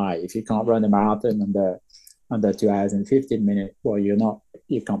doesn't lie. If you can't run a marathon under 2 hours and 15 minutes, well, you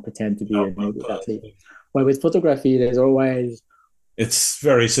can't pretend to be an elite athlete. Well, with photography, there's always... It's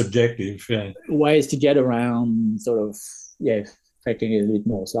very subjective, ways to get around sort of, faking it a bit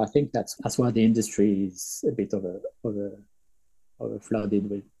more. So I think that's why the industry is a bit of a flooded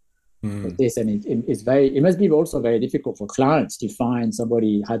with this, and it must be also very difficult for clients to find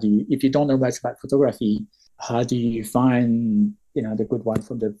somebody. If you don't know much about photography, how do you find the good one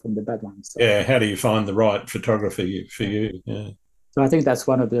from the bad ones? So, how do you find the right photography for you? So I think that's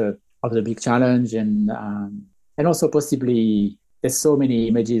one of the big challenge, and also possibly there's so many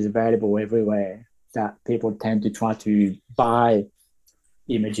images available everywhere that people tend to try to buy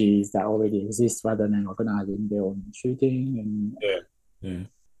images that already exist rather than organizing their own shooting. And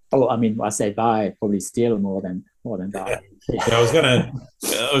Oh, I mean, I say buy, probably steal more than Yeah. buy. Yeah. Yeah,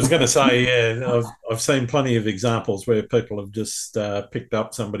 I was gonna say, yeah, I've seen plenty of examples where people have just picked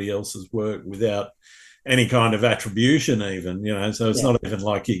up somebody else's work without any kind of attribution, even, so it's Yeah. not even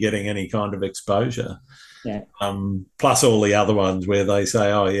like you're getting any kind of exposure. Yeah. Plus all the other ones where they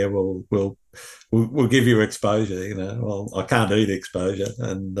say, "Oh yeah, we'll give you exposure." Well, I can't eat exposure,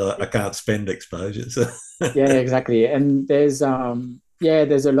 and I can't spend exposure. So. Yeah, exactly. And there's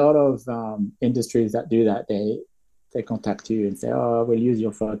a lot of industries that do that. They contact you and say, "Oh, we'll use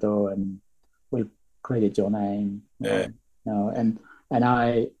your photo and we'll credit your name." Yeah. And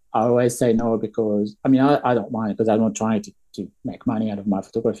I always say no, because I mean I don't mind, because I'm not trying to make money out of my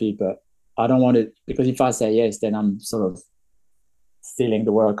photography, but I don't want it, because if I say yes, then I'm sort of stealing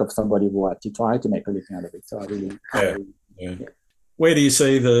the work of somebody who actually tried to make a living out of it. So Yeah. Where do you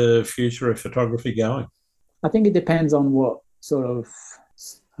see the future of photography going? I think it depends on what sort of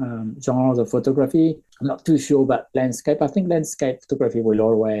genres of photography. I'm not too sure about landscape. I think landscape photography will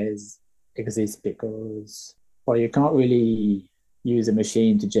always exist, because, well, you can't really use a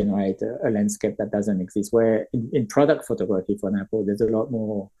machine to generate a landscape that doesn't exist. Where in product photography, for example, there's a lot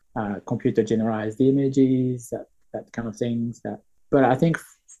more computer generalized images, that kind of things. But I think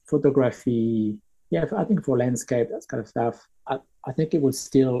photography, yeah, I think for landscape, that kind of stuff, I think it will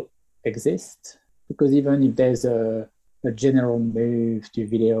still exist, because even if there's a general move to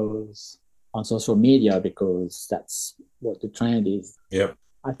videos on social media, because that's what the trend is, Yep.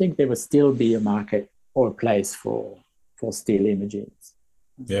 I think there will still be a market or a place for still images.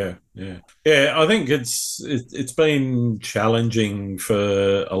 Yeah. I think it's been challenging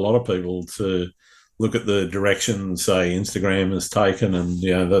for a lot of people to look at the direction, say, Instagram has taken, and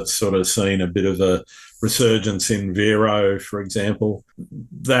that's sort of seen a bit of a resurgence in Vero, for example.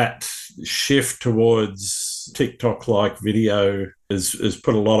 That shift towards TikTok-like video has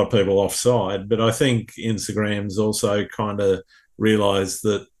put a lot of people offside, but I think Instagram's also kind of realised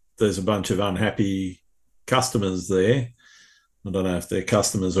that there's a bunch of unhappy customers there. I don't know if they're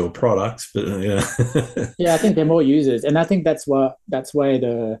customers or products, but Yeah, I think they're more users, and I think that's where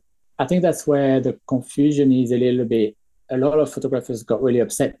the confusion is a little bit. A lot of photographers got really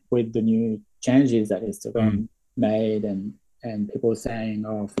upset with the new changes that Instagram made, and people saying,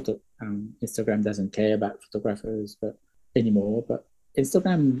 "Oh, Instagram doesn't care about photographers anymore." But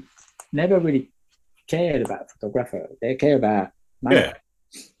Instagram never really cared about photographers. They care about money. Yeah.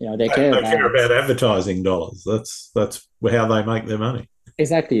 They care about advertising dollars. That's how they make their money.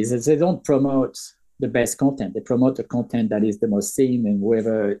 Exactly. So they don't promote the best content. They promote the content that is the most seen, and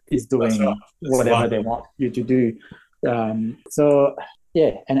whoever is doing whatever they want you to do. So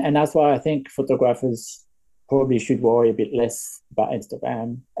yeah, and that's why I think photographers probably should worry a bit less about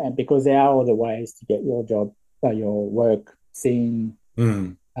Instagram, and because there are other ways to get your your work seen.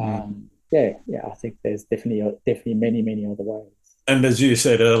 Yeah, I think there's definitely many other ways. And as you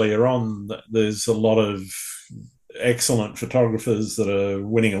said earlier on, there's a lot of excellent photographers that are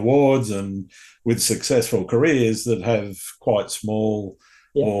winning awards and with successful careers that have quite small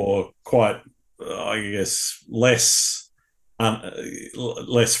or quite, I guess, less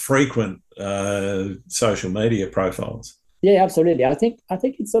frequent social media profiles. Yeah, absolutely. I think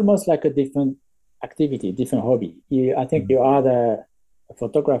it's almost like a different activity, different hobby. I think you're either a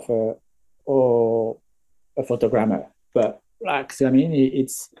photographer or a photogrammer, but I mean,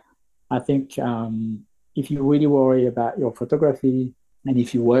 I think if you really worry about your photography, and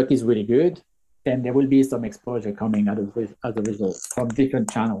if your work is really good, then there will be some exposure coming as a result from different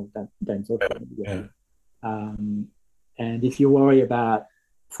channels than social media. And if you worry about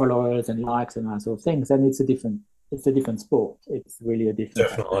followers and likes and that sort of things, then it's a different sport. It's really a different.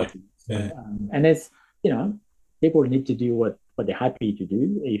 Definitely. So, and it's, people need to do what they're happy to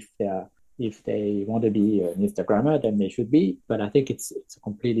do. If they want to be an Instagrammer, then they should be. But I think it's a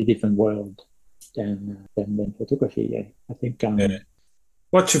completely different world than photography. Yeah, I think.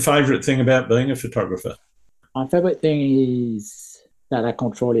 What's your favourite thing about being a photographer? My favourite thing is that I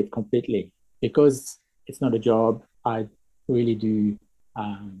control it completely, because it's not a job. I really do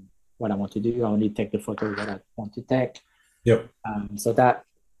what I want to do. I only take the photos that I want to take. Yep. So that,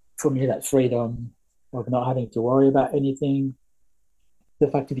 for me, that freedom of not having to worry about anything. The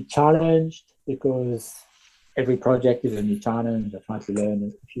fact to be challenged, because every project is a new challenge. I try to learn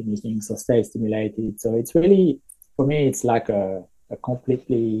a few new things, so stay stimulated. So it's really, for me, it's like a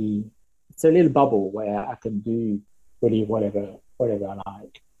completely, it's a little bubble where I can do really whatever I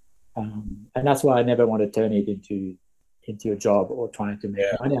like. And that's why I never want to turn it into a job or trying to make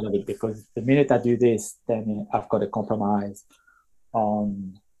money out of it, because the minute I do this, then I've got to compromise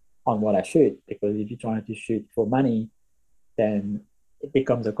on what I shoot. Because if you're trying to shoot for money, then it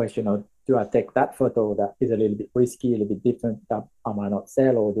becomes a question of, do I take that photo that is a little bit risky, a little bit different, that I might not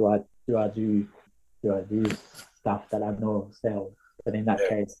sell, or do I do stuff that I know sells? But in that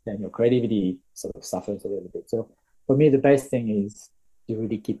case, then your creativity sort of suffers a little bit. So for me, the best thing is to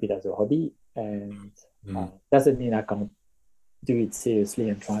really keep it as a hobby, and doesn't mean I can't do it seriously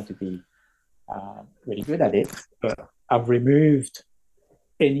and try to be really good at it. But I've removed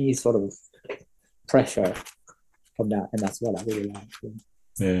any sort of pressure from that, and that's what I really like.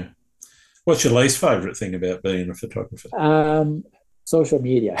 Yeah. What's your least favourite thing about being a photographer? Social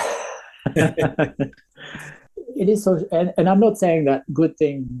media. It is social, and I'm not saying that good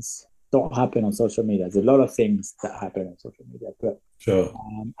things don't happen on social media. There's a lot of things that happen on social media, but sure.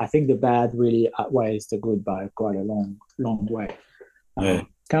 I think the bad really outweighs the good by quite a long way.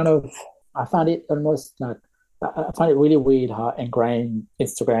 Kind of, I find it almost like, I find it really weird how ingrained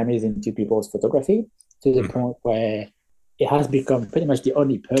Instagram is into people's photography, to the point where it has become pretty much the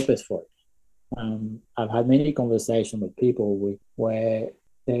only purpose for it. I've had many conversations with people where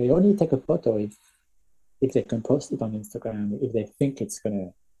they only take a photo if they can post it on Instagram, if they think it's going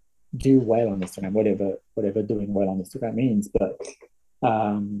to do well on Instagram, whatever doing well on Instagram means. But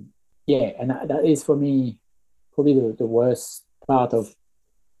and that is for me probably the worst part of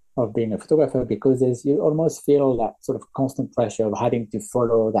being a photographer, because you almost feel that sort of constant pressure of having to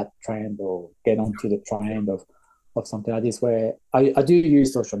follow that trend or get onto the trend of something like this, where I do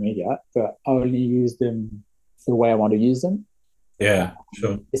use social media, but I only use them the way I want to use them. Yeah,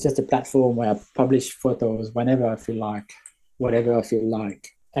 sure. It's just a platform where I publish photos whenever I feel like, whatever I feel like,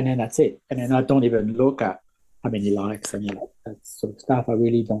 and then that's it. And then I don't even look at how many likes and that sort of stuff.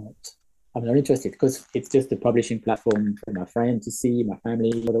 I'm not interested, because it's just a publishing platform for my friends to see, my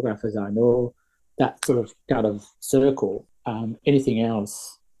family, photographers I know, that sort of kind of circle. Anything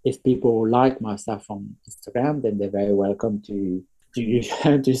else, if people like my stuff on Instagram, then they're very welcome to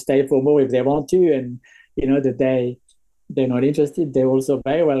stay for more if they want to. And, the day they're not interested, they're also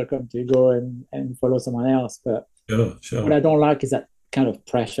very welcome to go and follow someone else. But sure. What I don't like is that kind of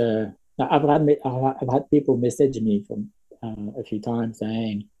pressure. I've had people message me from a few times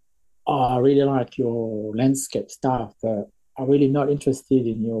saying, "Oh, I really like your landscape stuff, but I'm really not interested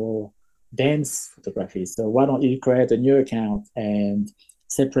in your dance photography. So why don't you create a new account and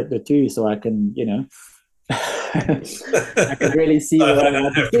separate the two, so I can, I can really see what I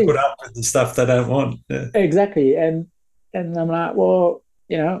want to see." Put up with the stuff they don't want. Yeah. Exactly, and I'm like, well,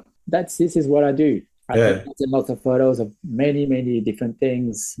 this is what I do. I take lots of photos of many, many different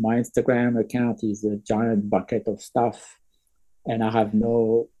things. My Instagram account is a giant bucket of stuff, and I have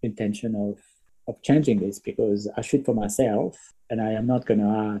no intention of changing this, because I shoot for myself, and I am not going to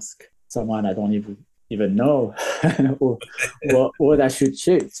ask someone I don't even know what I should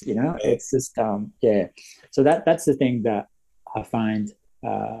shoot. It's just So that's the thing that I find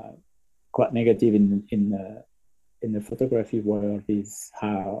quite negative in the photography world, is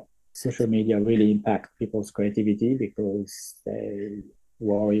how social media really impact people's creativity, because they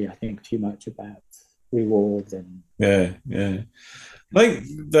worry, I think, too much about rewards and I think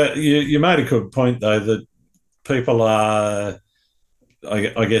that you made a good point, though, that people are,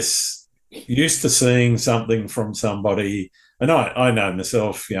 I guess, used to seeing something from somebody, and I know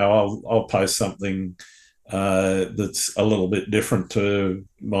myself, I'll post something that's a little bit different to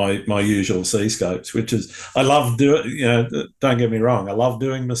my usual seascapes, which is, I love doing. Don't get me wrong, I love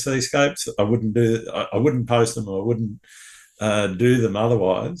doing my seascapes. I wouldn't post them, or I wouldn't do them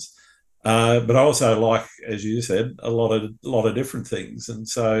otherwise. But I also like, as you said, a lot of different things, and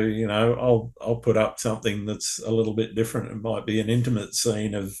so I'll put up something that's a little bit different. It might be an intimate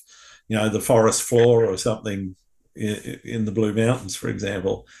scene of the forest floor or something in the Blue Mountains, for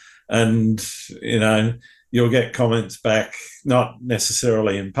example, and you'll get comments back, not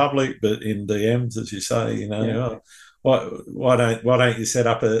necessarily in public, but in DMs, as you say. Why don't you set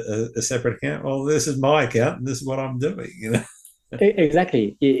up a separate account? Well, this is my account, and this is what I'm doing.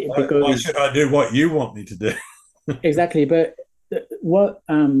 Exactly. Because why should I do what you want me to do? Exactly. But what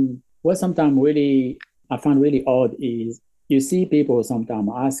sometimes really I find really odd is, you see people sometimes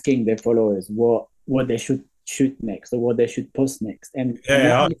asking their followers what they should shoot next, or what they should post next, and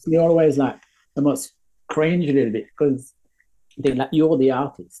that makes me always like almost cringe a little bit, because you're the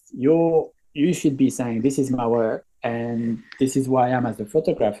artist. You should be saying, this is my work and this is who I am as a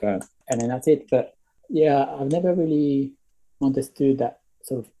photographer, and then that's it. But I've never really understood that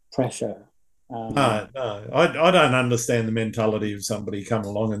sort of pressure. No, I don't understand the mentality of somebody coming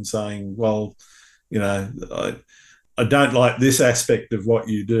along and saying, well, I don't like this aspect of what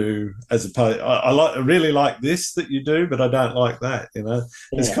you do, as opposed, I really like this that you do, but I don't like that.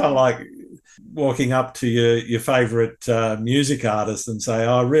 It's kind of like, walking up to your favourite music artist and say,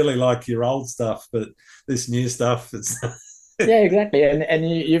 oh, I really like your old stuff, but this new stuff is... Yeah, exactly. And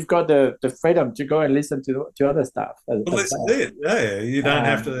you've got the freedom to go and listen to other stuff. Well, this is it. Yeah, you don't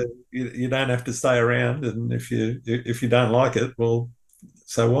have to. You don't have to stay around, and if you don't like it, well,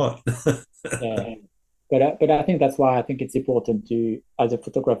 so what? Yeah, but I think that's why I think it's important to, as a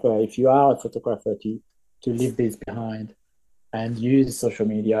photographer, if you are a photographer, to leave this behind and use social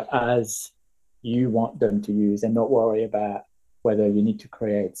media as you want them to use, and not worry about whether you need to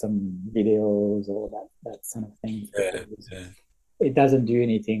create some videos or that kind of thing. Yeah. It doesn't do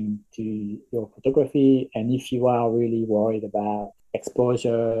anything to your photography. And if you are really worried about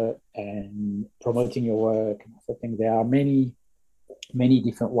exposure and promoting your work and other things, there are many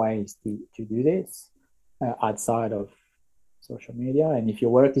different ways to do this outside of social media. And if your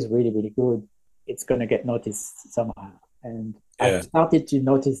work is really, really good, it's going to get noticed somehow. And I've started to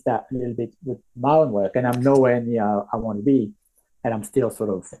notice that a little bit with my own work, and I'm nowhere near I want to be. And I'm still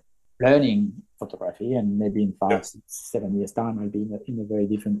sort of learning photography, and maybe in 5, 6, 7 years' time, I'll be in a very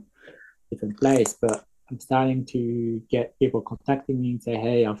different place. But I'm starting to get people contacting me and say,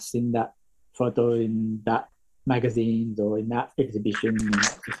 hey, I've seen that photo in that magazines or in that exhibition and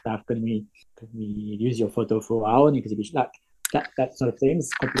stuff. Can we use your photo for our own exhibition? Like that sort of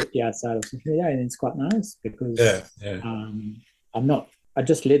things, completely outside of social media. And it's quite nice because I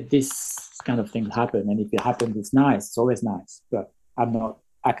just let this kind of thing happen, and if it happens, it's nice. It's always nice, but I'm not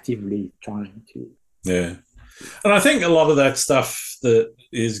actively trying to. Yeah, and I think a lot of that stuff that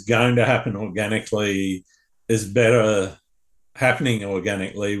is going to happen organically is better happening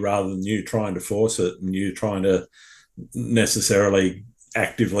organically rather than you trying to force it and you trying to necessarily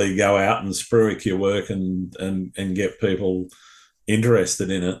actively go out and spruik your work and get people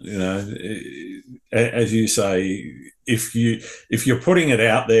interested in it. You know, as you say, if you're putting it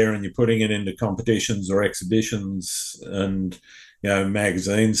out there and you're putting it into competitions or exhibitions, and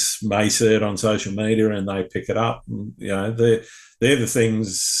magazines may see it on social media and they pick it up, and, they're the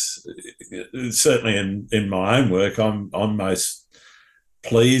things. Certainly in my own work, I'm most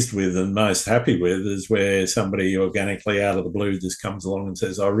pleased with and most happy with is where somebody organically out of the blue just comes along and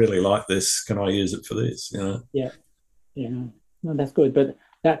says, I really like this, can I use it for this? No, that's good. But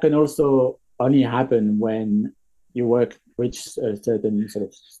that can also only happen when your work reaches a certain sort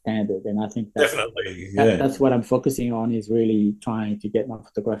of standard. And I think that's what I'm focusing on, is really trying to get my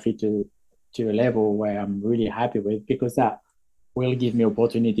photography to a level where I'm really happy with, because that will give me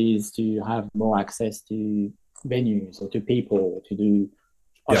opportunities to have more access to venues or to people to do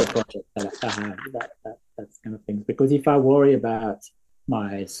other projects that I have, that kind of things. Because if I worry about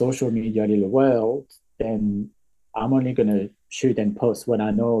my social media little world, then I'm only going to shoot and post what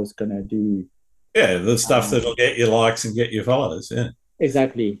I know is going to do. Yeah, the stuff that'll get you likes and get you followers. Yeah,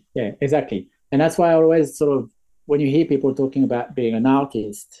 exactly. Yeah, exactly. And that's why I always sort of, when you hear people talking about being an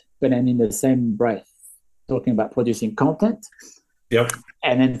artist, but then in the same breath talking about producing content. Yep.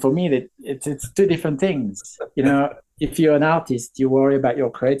 And then for me, it's two different things. If you're an artist, you worry about your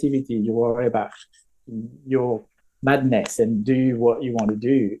creativity, you worry about your madness and do what you want to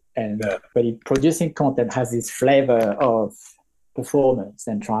do. But producing content has this flavor of performance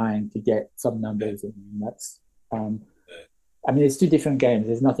and trying to get some numbers, and that's it's two different games.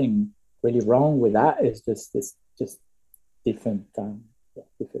 There's nothing really wrong with that. It's just different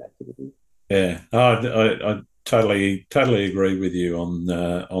different activities. Yeah, I totally agree with you on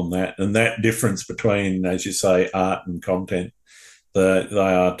that, and that difference between, as you say, art and content. They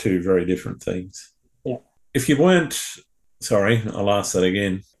are two very different things. Yeah. If you weren't, sorry, I'll ask that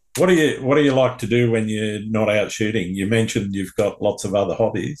again. What do you like to do when you're not out shooting? You mentioned you've got lots of other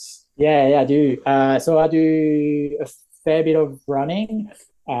hobbies. Yeah, I do. So I do a fair bit of running,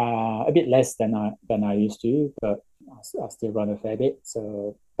 a bit less than I used to, but I still run a fair bit.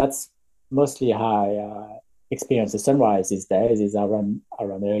 So that's mostly how I experience the sunrise these days. Is I run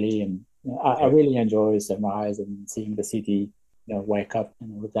early, and I really enjoy sunrise and seeing the city, wake up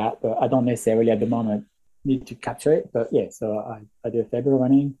and all of that. But I don't necessarily at the moment need to capture it. But yeah, so I do a fair bit of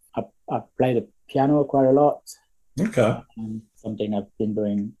running. I play the piano quite a lot. Okay. Something I've been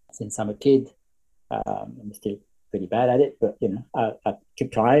doing since I'm a kid. I'm still pretty bad at it, but I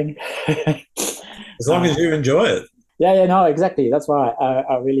keep trying. As long as you enjoy it. Yeah, no, exactly. That's why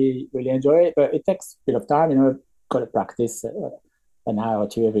I really, really enjoy it. But it takes a bit of time, got to practice an hour or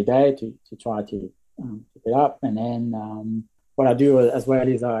two every day to try to pick it up. And then what I do as well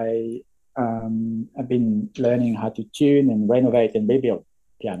is I've been learning how to tune and renovate and rebuild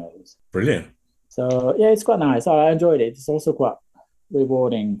pianos. Brilliant. So yeah, it's quite nice. I enjoyed it. It's also quite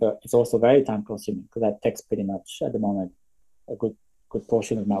rewarding, but it's also very time consuming because that takes pretty much at the moment a good good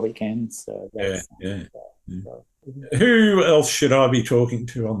portion of my weekends. So that's, so, Who else should I be talking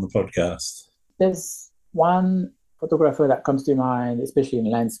to on the podcast? there's one photographer that comes to mind, especially in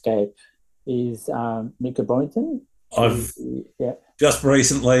landscape, is Mika Boynton. I've just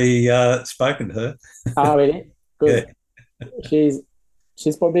recently spoken to her. Oh, really? Good. Yeah.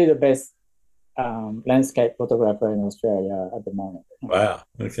 She's probably the best landscape photographer in Australia at the moment. Wow.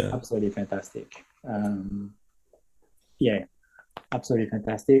 Okay. Absolutely fantastic. Absolutely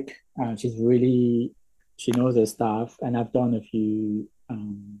fantastic. She knows her stuff, and I've done a few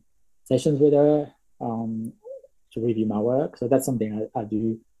sessions with her to review my work. So that's something I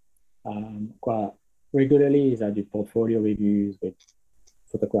do quite regularly. Is I do portfolio reviews with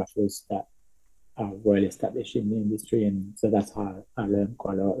photographers that are well established in the industry, and so that's how I learned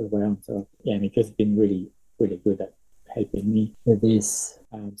quite a lot as well. So Mika's been really, really good at helping me with this.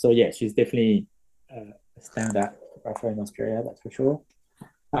 She's definitely a standout photographer in Australia, that's for sure.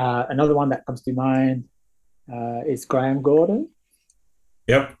 Another one that comes to mind is Graham Gordon.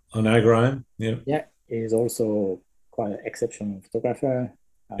 Yep, I know Graham. Yep. Yeah, he's also quite an exceptional photographer.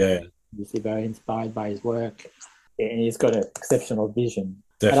 Obviously very inspired by his work, and he's got an exceptional vision.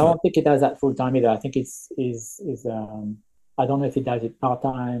 Definitely. I don't think he does that full time either. I think I don't know if he does it part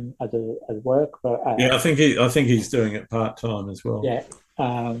time as work, but I think he's doing it part time as well. Yeah,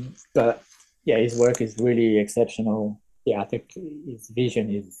 but his work is really exceptional. Yeah, I think his vision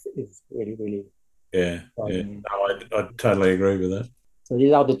is really, really. Yeah. No, I totally agree with that. So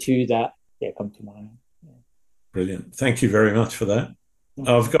these are the two that come to mind. Yeah. Brilliant. Thank you very much for that.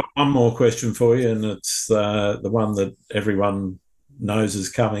 I've got one more question for you, and it's the one that everyone knows is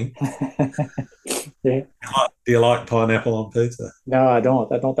coming. Yeah. Do you like pineapple on pizza? No, I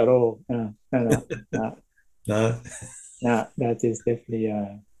don't. I don't at all. No. No. No, that is definitely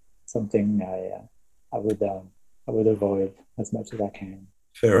something I would avoid as much as I can.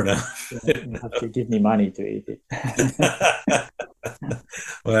 Fair enough. You have to give me money to eat it.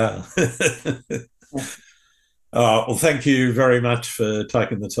 Wow. Well, thank you very much for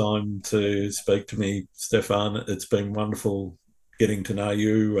taking the time to speak to me, Stefan. It's been wonderful getting to know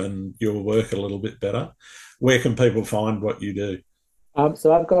you and your work a little bit better. Where can people find what you do?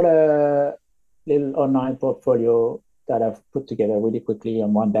 So I've got a little online portfolio that I've put together really quickly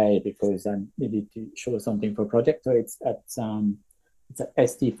on one day because I needed to show something for a project. So it's at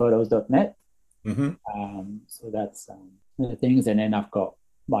stphotos.net. Mm-hmm. So that's the things, and then I've got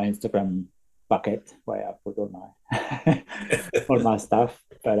my Instagram bucket where I put all my stuff.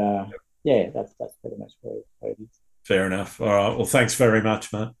 But that's pretty much where it is. Fair enough. All right. Well, thanks very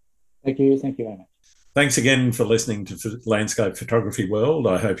much, Matt. Thank you very much. Thanks again for listening to Landscape Photography World.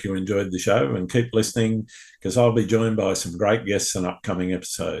 I hope you enjoyed the show, and keep listening because I'll be joined by some great guests in upcoming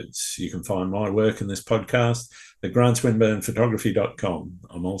episodes. You can find my work in this podcast at grantswinburnphotography.com.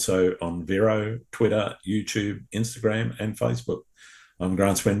 I'm also on Vero, Twitter, YouTube, Instagram, and Facebook. I'm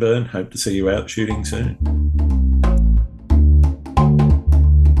Grant Swinburne. Hope to see you out shooting soon.